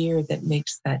the fear that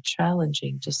makes that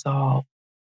challenging dissolve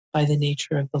by the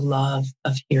nature of the love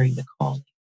of hearing the calling.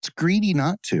 It's greedy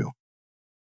not to.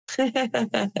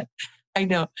 I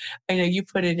know. You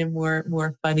put it in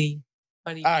more funny.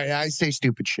 I say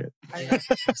stupid shit.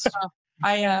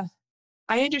 I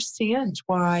understand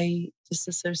why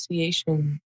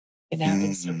disassociation can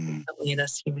happen so frequently in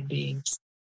us human beings,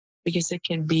 because it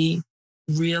can be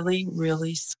really,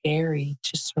 really scary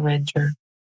to surrender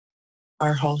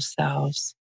our whole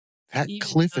selves. That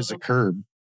cliff is a curb.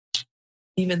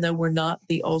 Even though we're not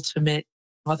the ultimate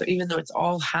author, even though it's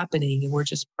all happening and we're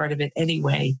just part of it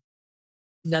anyway,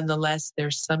 nonetheless,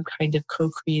 there's some kind of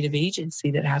co-creative agency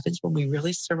that happens when we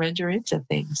really surrender into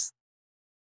things.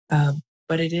 But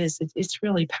it's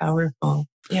really powerful.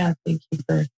 Yeah, thank you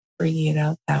for bringing it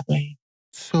out that way.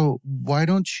 So why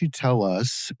don't you tell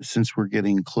us, since we're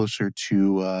getting closer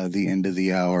to the end of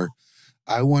the hour,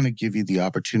 I want to give you the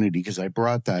opportunity, because I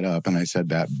brought that up and I said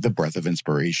that the breath of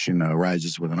inspiration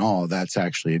rises within all. That's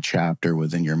actually a chapter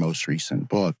within your most recent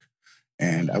book.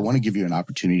 And I want to give you an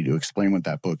opportunity to explain what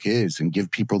that book is and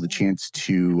give people the chance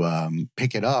to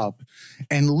pick it up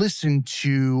and listen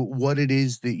to what it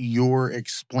is that you're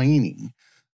explaining,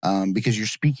 because you're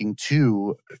speaking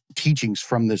to teachings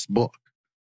from this book.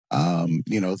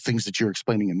 Things that you're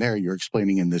explaining in there, you're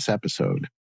explaining in this episode.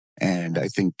 And I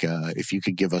think if you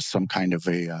could give us some kind of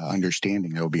a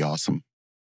understanding, that would be awesome.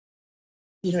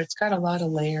 It's got a lot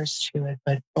of layers to it,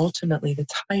 but ultimately the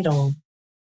title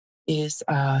is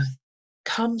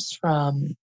comes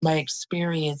from my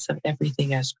experience of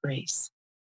everything as grace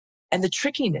and the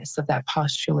trickiness of that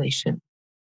postulation,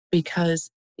 because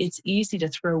it's easy to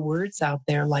throw words out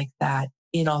there like that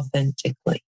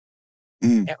inauthentically.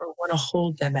 Or want to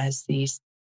hold them as these,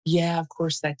 yeah, of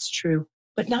course that's true,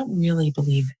 but not really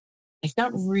believe it. Like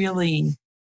not really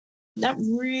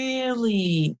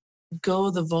go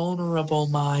the vulnerable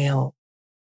mile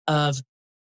of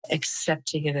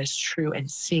accepting it as true and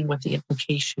seeing what the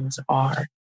implications are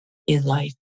in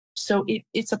life. So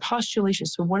it's a postulation.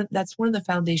 So that's one of the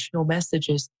foundational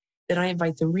messages that I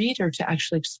invite the reader to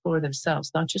actually explore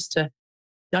themselves, not just to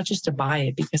buy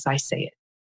it because I say it.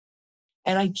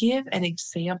 And I give an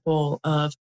example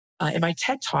of, and my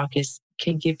TED Talk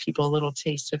can give people a little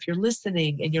taste. So if you're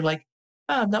listening and you're like,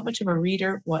 oh, I'm not much of a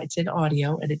reader, well, it's in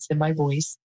audio and it's in my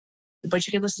voice, but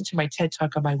you can listen to my TED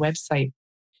Talk on my website.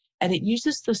 And it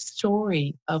uses the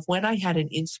story of when I had an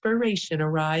inspiration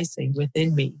arising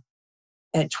within me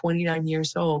at 29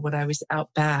 years old, when I was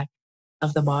out back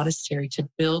of the monastery to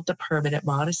build the permanent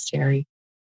monastery.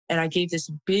 And I gave this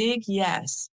big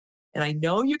yes. And I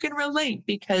know you can relate,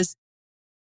 because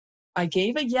I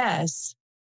gave a yes,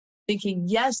 thinking,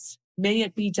 yes, may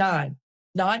it be done.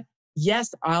 Not,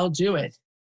 yes, I'll do it.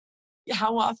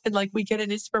 How often, we get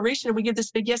an inspiration and we give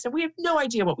this big yes, and we have no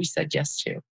idea what we said yes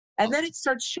to. And then it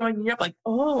starts showing up like,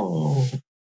 oh.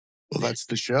 Well, that's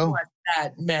the show. What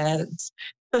that meant.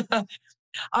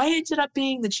 I ended up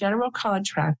being the general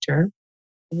contractor,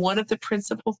 one of the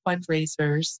principal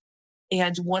fundraisers,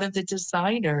 and one of the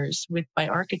designers with my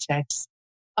architects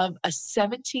of a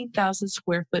 17,000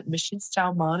 square foot mission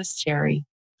style monastery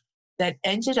that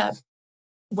ended up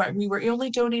where we were only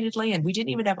donated land. We didn't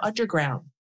even have underground.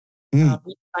 We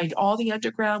designed all the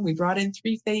underground. We brought in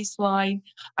 3-phase line.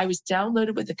 I was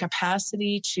downloaded with the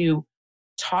capacity to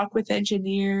talk with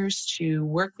engineers, to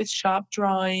work with shop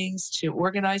drawings, to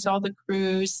organize all the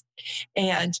crews.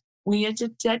 And we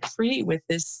ended debt free with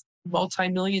this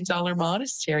multi-million-dollar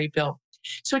monastery built.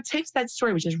 So it takes that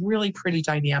story, which is really pretty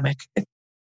dynamic.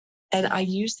 And I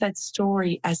use that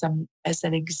story as an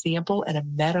example and a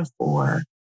metaphor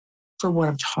for what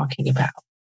I'm talking about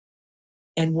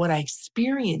and what I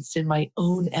experienced in my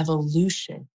own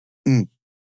evolution. Mm.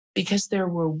 Because there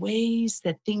were ways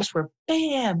that things were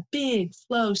bam, big,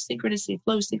 flow,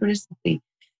 synchronicity.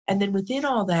 And then within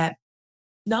all that,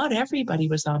 not everybody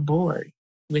was on board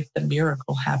with the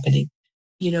miracle happening.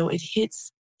 It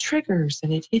hits triggers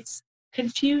and it hits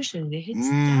confusion and it hits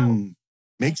doubt.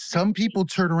 Makes some people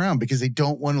turn around because they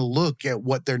don't want to look at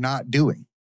what they're not doing.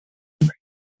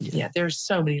 Yeah, there's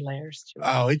so many layers to it.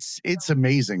 Oh, it's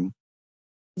amazing.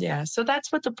 Yeah, so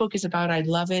that's what the book is about. I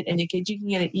love it. And you can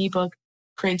get an ebook,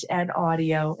 print, and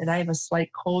audio. And I have a slight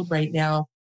cold right now,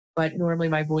 but normally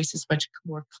my voice is much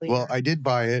more clear. Well, I did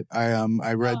buy it.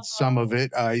 I read some of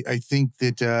it. I think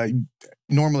that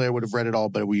normally I would have read it all,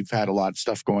 but we've had a lot of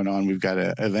stuff going on. We've got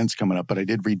events coming up, but I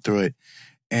did read through it.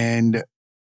 And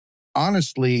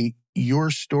honestly, your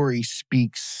story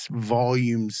speaks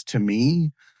volumes to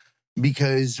me.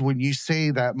 Because when you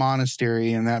say that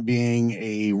monastery and that being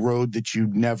a road that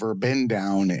you'd never been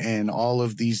down and all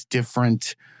of these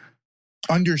different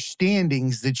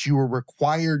understandings that you were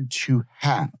required to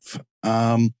have.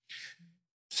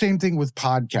 Same thing with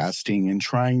podcasting and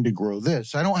trying to grow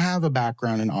this. I don't have a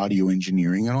background in audio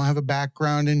engineering. I don't have a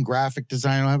background in graphic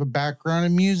design. I don't have a background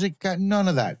in music. Got none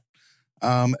of that.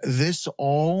 This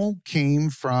all came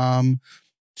from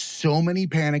so many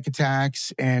panic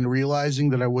attacks and realizing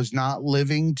that I was not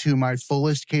living to my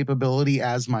fullest capability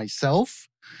as myself.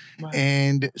 Wow.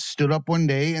 And stood up one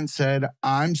day and said,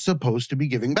 I'm supposed to be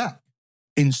giving back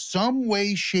in some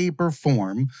way, shape, or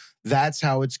form. That's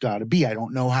how it's got to be. I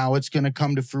don't know how it's going to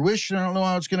come to fruition. I don't know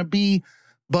how it's going to be,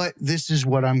 but this is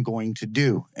what I'm going to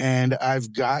do. And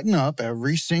I've gotten up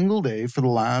every single day for the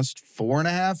last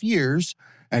 4.5 years.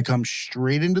 I come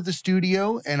straight into the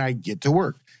studio and I get to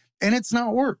work. And it's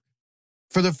not work.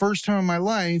 For the first time in my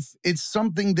life, it's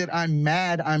something that I'm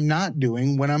mad I'm not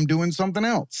doing when I'm doing something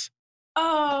else.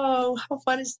 Oh, how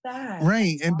fun is that?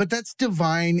 Right. But that's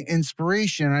divine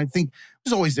inspiration. I think it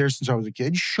was always there since I was a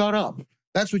kid. Shut up.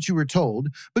 That's what you were told.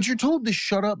 But you're told to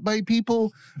shut up by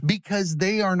people because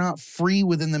they are not free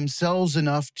within themselves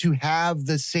enough to have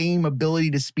the same ability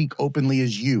to speak openly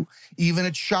as you. Even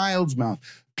a child's mouth.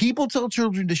 People tell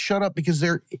children to shut up because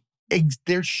they're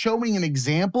showing an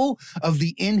example of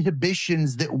the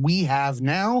inhibitions that we have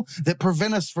now that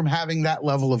prevent us from having that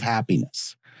level of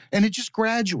happiness. And it just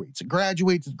graduates. It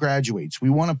graduates. We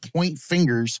want to point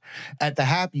fingers at the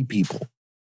happy people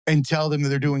and tell them that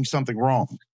they're doing something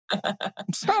wrong.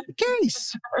 It's not the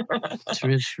case.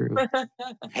 It's true.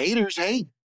 Haters hate.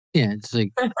 Yeah, it's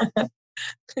like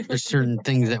there's certain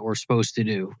things that we're supposed to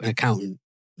do. An accountant,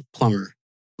 plumber.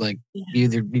 Like you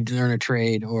either learn a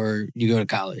trade or you go to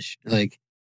college. Like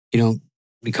you don't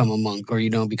become a monk or you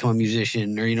don't become a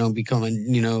musician or you don't become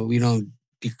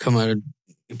a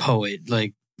poet.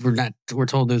 Like we're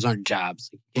told those aren't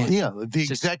jobs. Yeah, the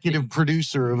executive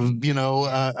producer of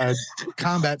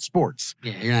combat sports.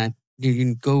 Yeah, you're not. You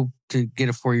can go to get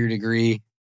a 4-year degree.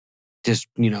 Just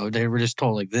they were just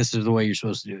told like this is the way you're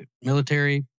supposed to do it.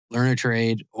 Military, learn a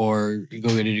trade, or you go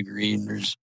get a degree. And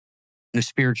there's the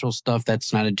spiritual stuff,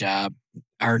 that's not a job.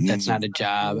 Art, that's not a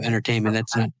job. Entertainment,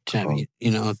 that's not a job.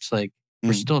 It's like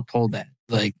we're still told that.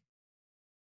 Like,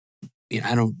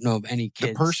 I don't know of any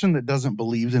kids. The person that doesn't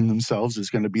believe in themselves is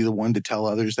going to be the one to tell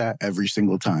others that every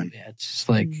single time. Yeah, it's just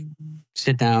like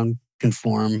sit down,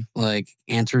 conform, like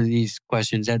answer these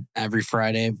questions at every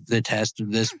Friday of the test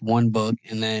of this one book.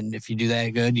 And then if you do that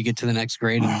good, you get to the next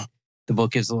grade and the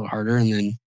book gets a little harder. And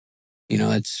then,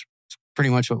 it's pretty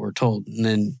much what we're told. And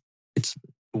then it's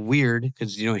weird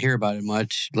because you don't hear about it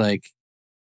much. Like,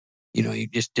 you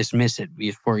just dismiss it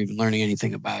before even learning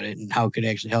anything about it and how it could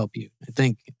actually help you. I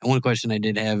think one question I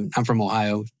did have, I'm from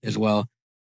Ohio as well.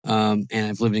 And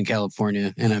I've lived in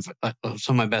California and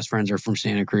some of my best friends are from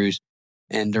Santa Cruz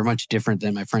and they're much different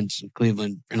than my friends in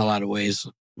Cleveland in a lot of ways,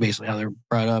 basically how they're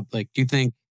brought up. Like, do you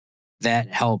think that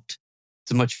helped?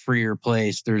 It's a much freer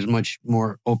place. There's much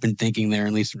more open thinking there,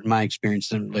 at least in my experience,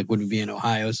 than like would be in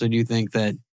Ohio. So do you think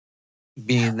that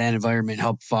being in that environment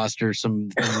helped foster some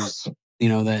things,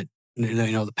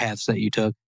 the paths that you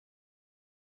took?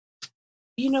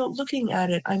 Looking at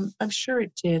it, I'm sure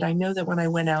it did. I know that when I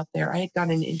went out there, I had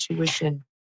gotten an intuition.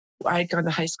 I had gone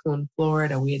to high school in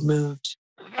Florida. We had moved.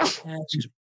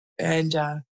 And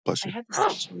I had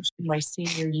this intuition my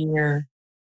senior year.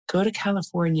 Go to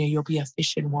California, you'll be a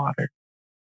fish in water.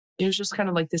 It was just kind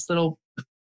of like this little,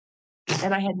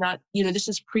 and I had not, this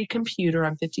is pre-computer.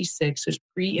 I'm 56. So it's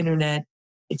pre-internet.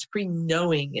 It's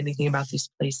pre-knowing anything about these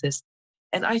places.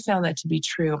 And I found that to be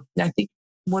true. And I think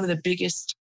one of the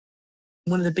biggest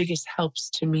helps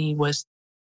to me was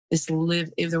this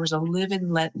if there was a live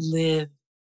and let live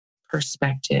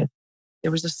perspective.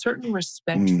 There was a certain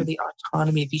respect for the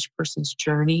autonomy of each person's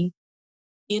journey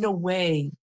in a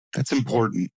way That's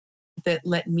important. that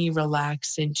let me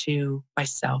relax into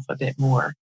myself a bit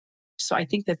more. So I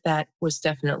think that was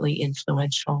definitely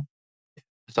influential.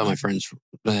 I thought my friends from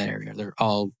that area, they're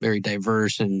all very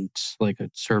diverse, and it's like a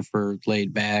surfer,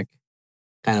 laid back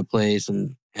kind of place.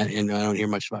 And I don't hear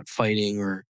much about fighting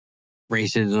or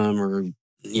racism or,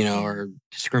 or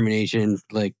discrimination,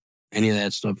 like any of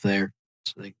that stuff there.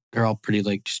 It's like, they're all pretty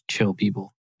like just chill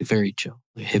people, very chill,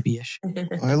 like hippie-ish.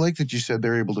 I like that you said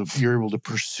you're able to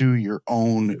pursue your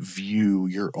own view,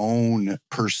 your own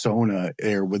persona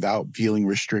there without feeling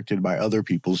restricted by other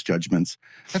people's judgments.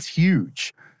 That's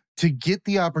huge. To get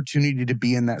the opportunity to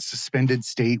be in that suspended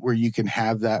state where you can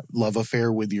have that love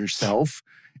affair with yourself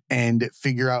and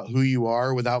figure out who you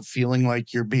are without feeling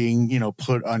like you're being,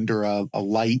 put under a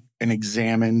light and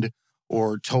examined,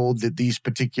 or told that these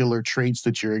particular traits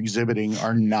that you're exhibiting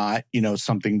are not,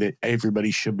 something that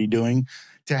everybody should be doing.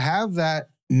 To have that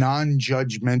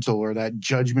non-judgmental or that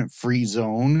judgment-free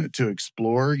zone to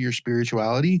explore your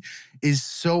spirituality is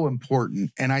so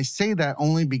important. And I say that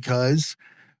only because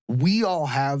we all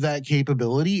have that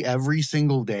capability every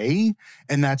single day,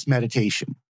 and that's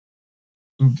meditation.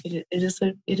 It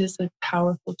is a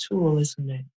powerful tool, isn't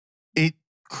it? It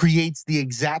creates the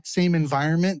exact same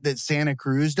environment that Santa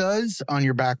Cruz does on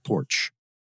your back porch.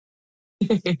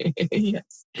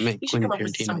 Yes. You should come up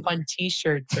with some fun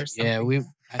T-shirts or something.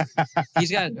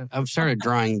 Yeah, I've started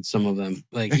drawing some of them.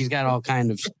 Like, he's got all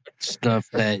kind of stuff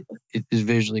that is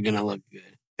visually going to look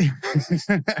good.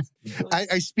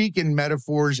 I speak in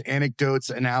metaphors, anecdotes,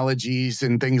 analogies,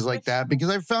 and things like that because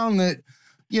I've found that,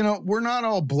 we're not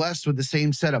all blessed with the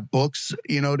same set of books,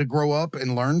 to grow up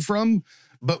and learn from,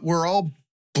 but we're all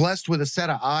blessed with a set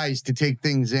of eyes to take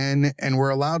things in, and we're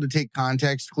allowed to take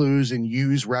context clues and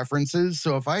use references.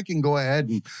 So if I can go ahead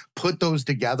and put those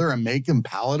together and make them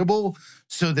palatable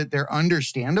so that they're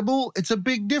understandable, it's a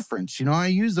big difference. I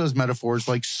use those metaphors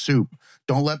like soup.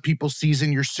 Don't let people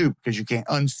season your soup because you can't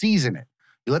unseason it.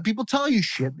 You let people tell you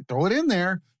shit, throw it in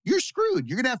there, you're screwed.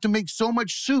 You're going to have to make so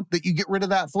much soup that you get rid of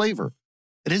that flavor.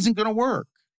 It isn't going to work.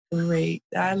 Great.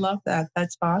 I love that.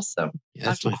 That's awesome. Yeah,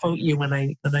 that's I have to quote you when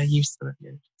I use some of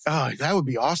yours. Oh, that would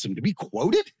be awesome. To be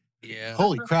quoted? Yeah.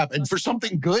 Holy crap. And for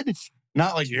something good?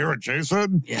 Not like you're a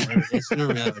Jason? Yeah, that's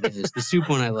not how it is. The soup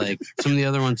one I like. Some of the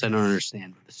other ones I don't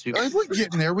understand. But the soup.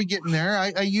 We're getting there.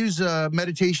 I use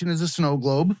meditation as a snow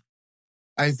globe.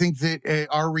 I think that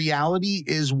our reality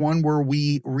is one where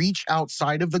we reach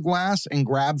outside of the glass and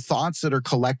grab thoughts that are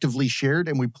collectively shared,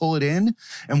 and we pull it in.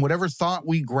 And whatever thought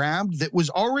we grabbed that was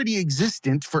already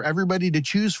existent for everybody to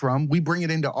choose from, we bring it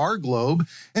into our globe,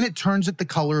 and it turns it the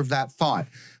color of that thought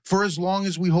for as long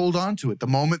as we hold on to it. The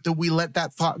moment that we let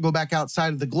that thought go back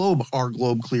outside of the globe, our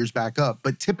globe clears back up.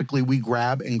 But typically we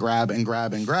grab and grab and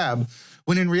grab and grab,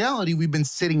 when in reality, we've been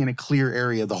sitting in a clear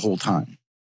area the whole time.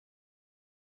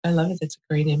 I love it. It's a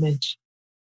great image.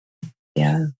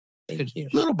 Yeah. Thank you.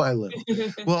 Little by little.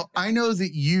 Well, I know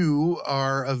that you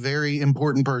are a very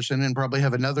important person and probably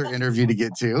have another interview to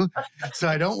get to. So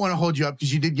I don't want to hold you up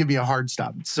because you did give me a hard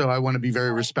stop. So I want to be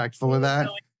very respectful of that.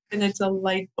 And it's a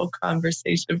delightful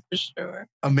conversation for sure.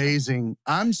 Amazing.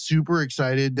 I'm super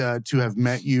excited to have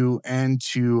met you and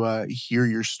to hear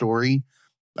your story.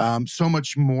 So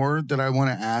much more that I want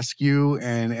to ask you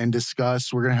and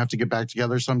discuss. We're going to have to get back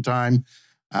together sometime.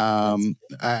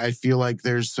 I feel like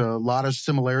there's a lot of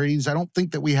similarities. I don't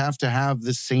think that we have to have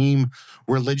the same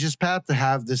religious path to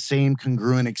have the same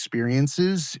congruent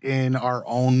experiences in our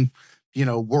own,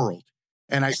 world.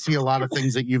 And I see a lot of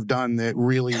things that you've done that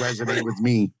really resonate with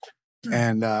me.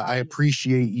 And I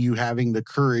appreciate you having the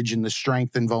courage and the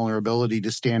strength and vulnerability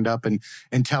to stand up and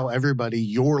tell everybody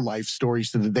your life story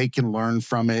so that they can learn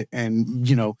from it and,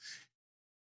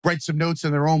 write some notes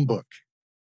in their own book.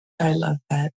 I love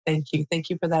that. Thank you.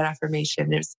 Thank you for that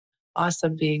affirmation. It was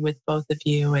awesome being with both of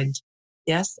you. And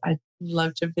yes, I'd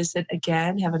love to visit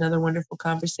again, have another wonderful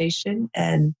conversation.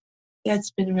 And yeah, it's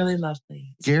been really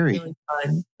lovely. It's Gary. Really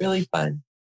fun. Really fun.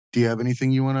 Do you have anything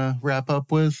you want to wrap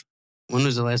up with? When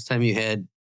was the last time you had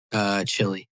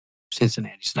chili?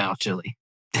 Cincinnati style chili?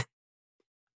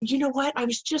 You know what? I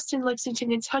was just in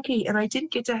Lexington, Kentucky, and I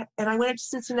went up to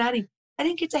Cincinnati. I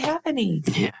didn't get to have any.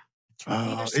 Yeah.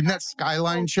 Isn't that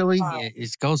Skyline chili? Yeah,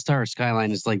 it's Gold Star Skyline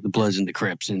is like the Bloods and the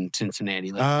Crips in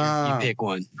Cincinnati. Like you pick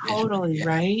one. Totally, yeah.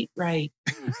 Right.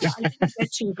 Yeah, I didn't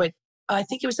get to, but I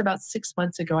think it was about 6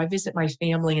 months ago. I visit my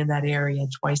family in that area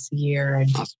twice a year,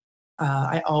 and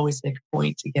I always make a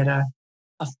point to get a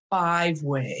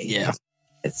 5-way. Yeah.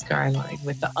 At Skyline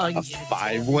with the onions. A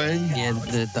 5-way? Yeah,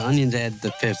 the onions add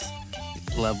the fifth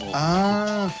level.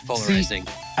 See, Polarizing.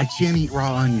 I can't eat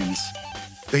raw onions.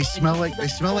 They smell like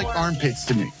armpits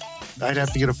to me. I'd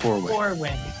have to get a 4-way.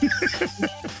 4-way.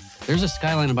 There's a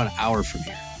skyline about an hour from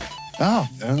here Oh,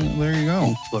 there you go.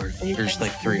 in Florida. There's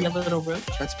like 3. A little road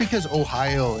trip. That's because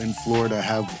Ohio and Florida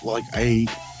have like a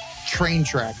train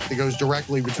track that goes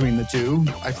directly between the two.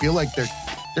 I feel like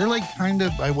they're like kind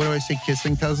of, what do I say,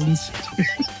 kissing cousins?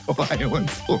 Ohio and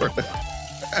Florida.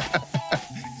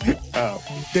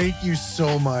 Thank you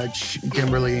so much,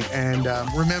 Kimberly. And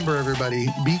remember, everybody,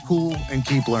 be cool and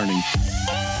keep learning.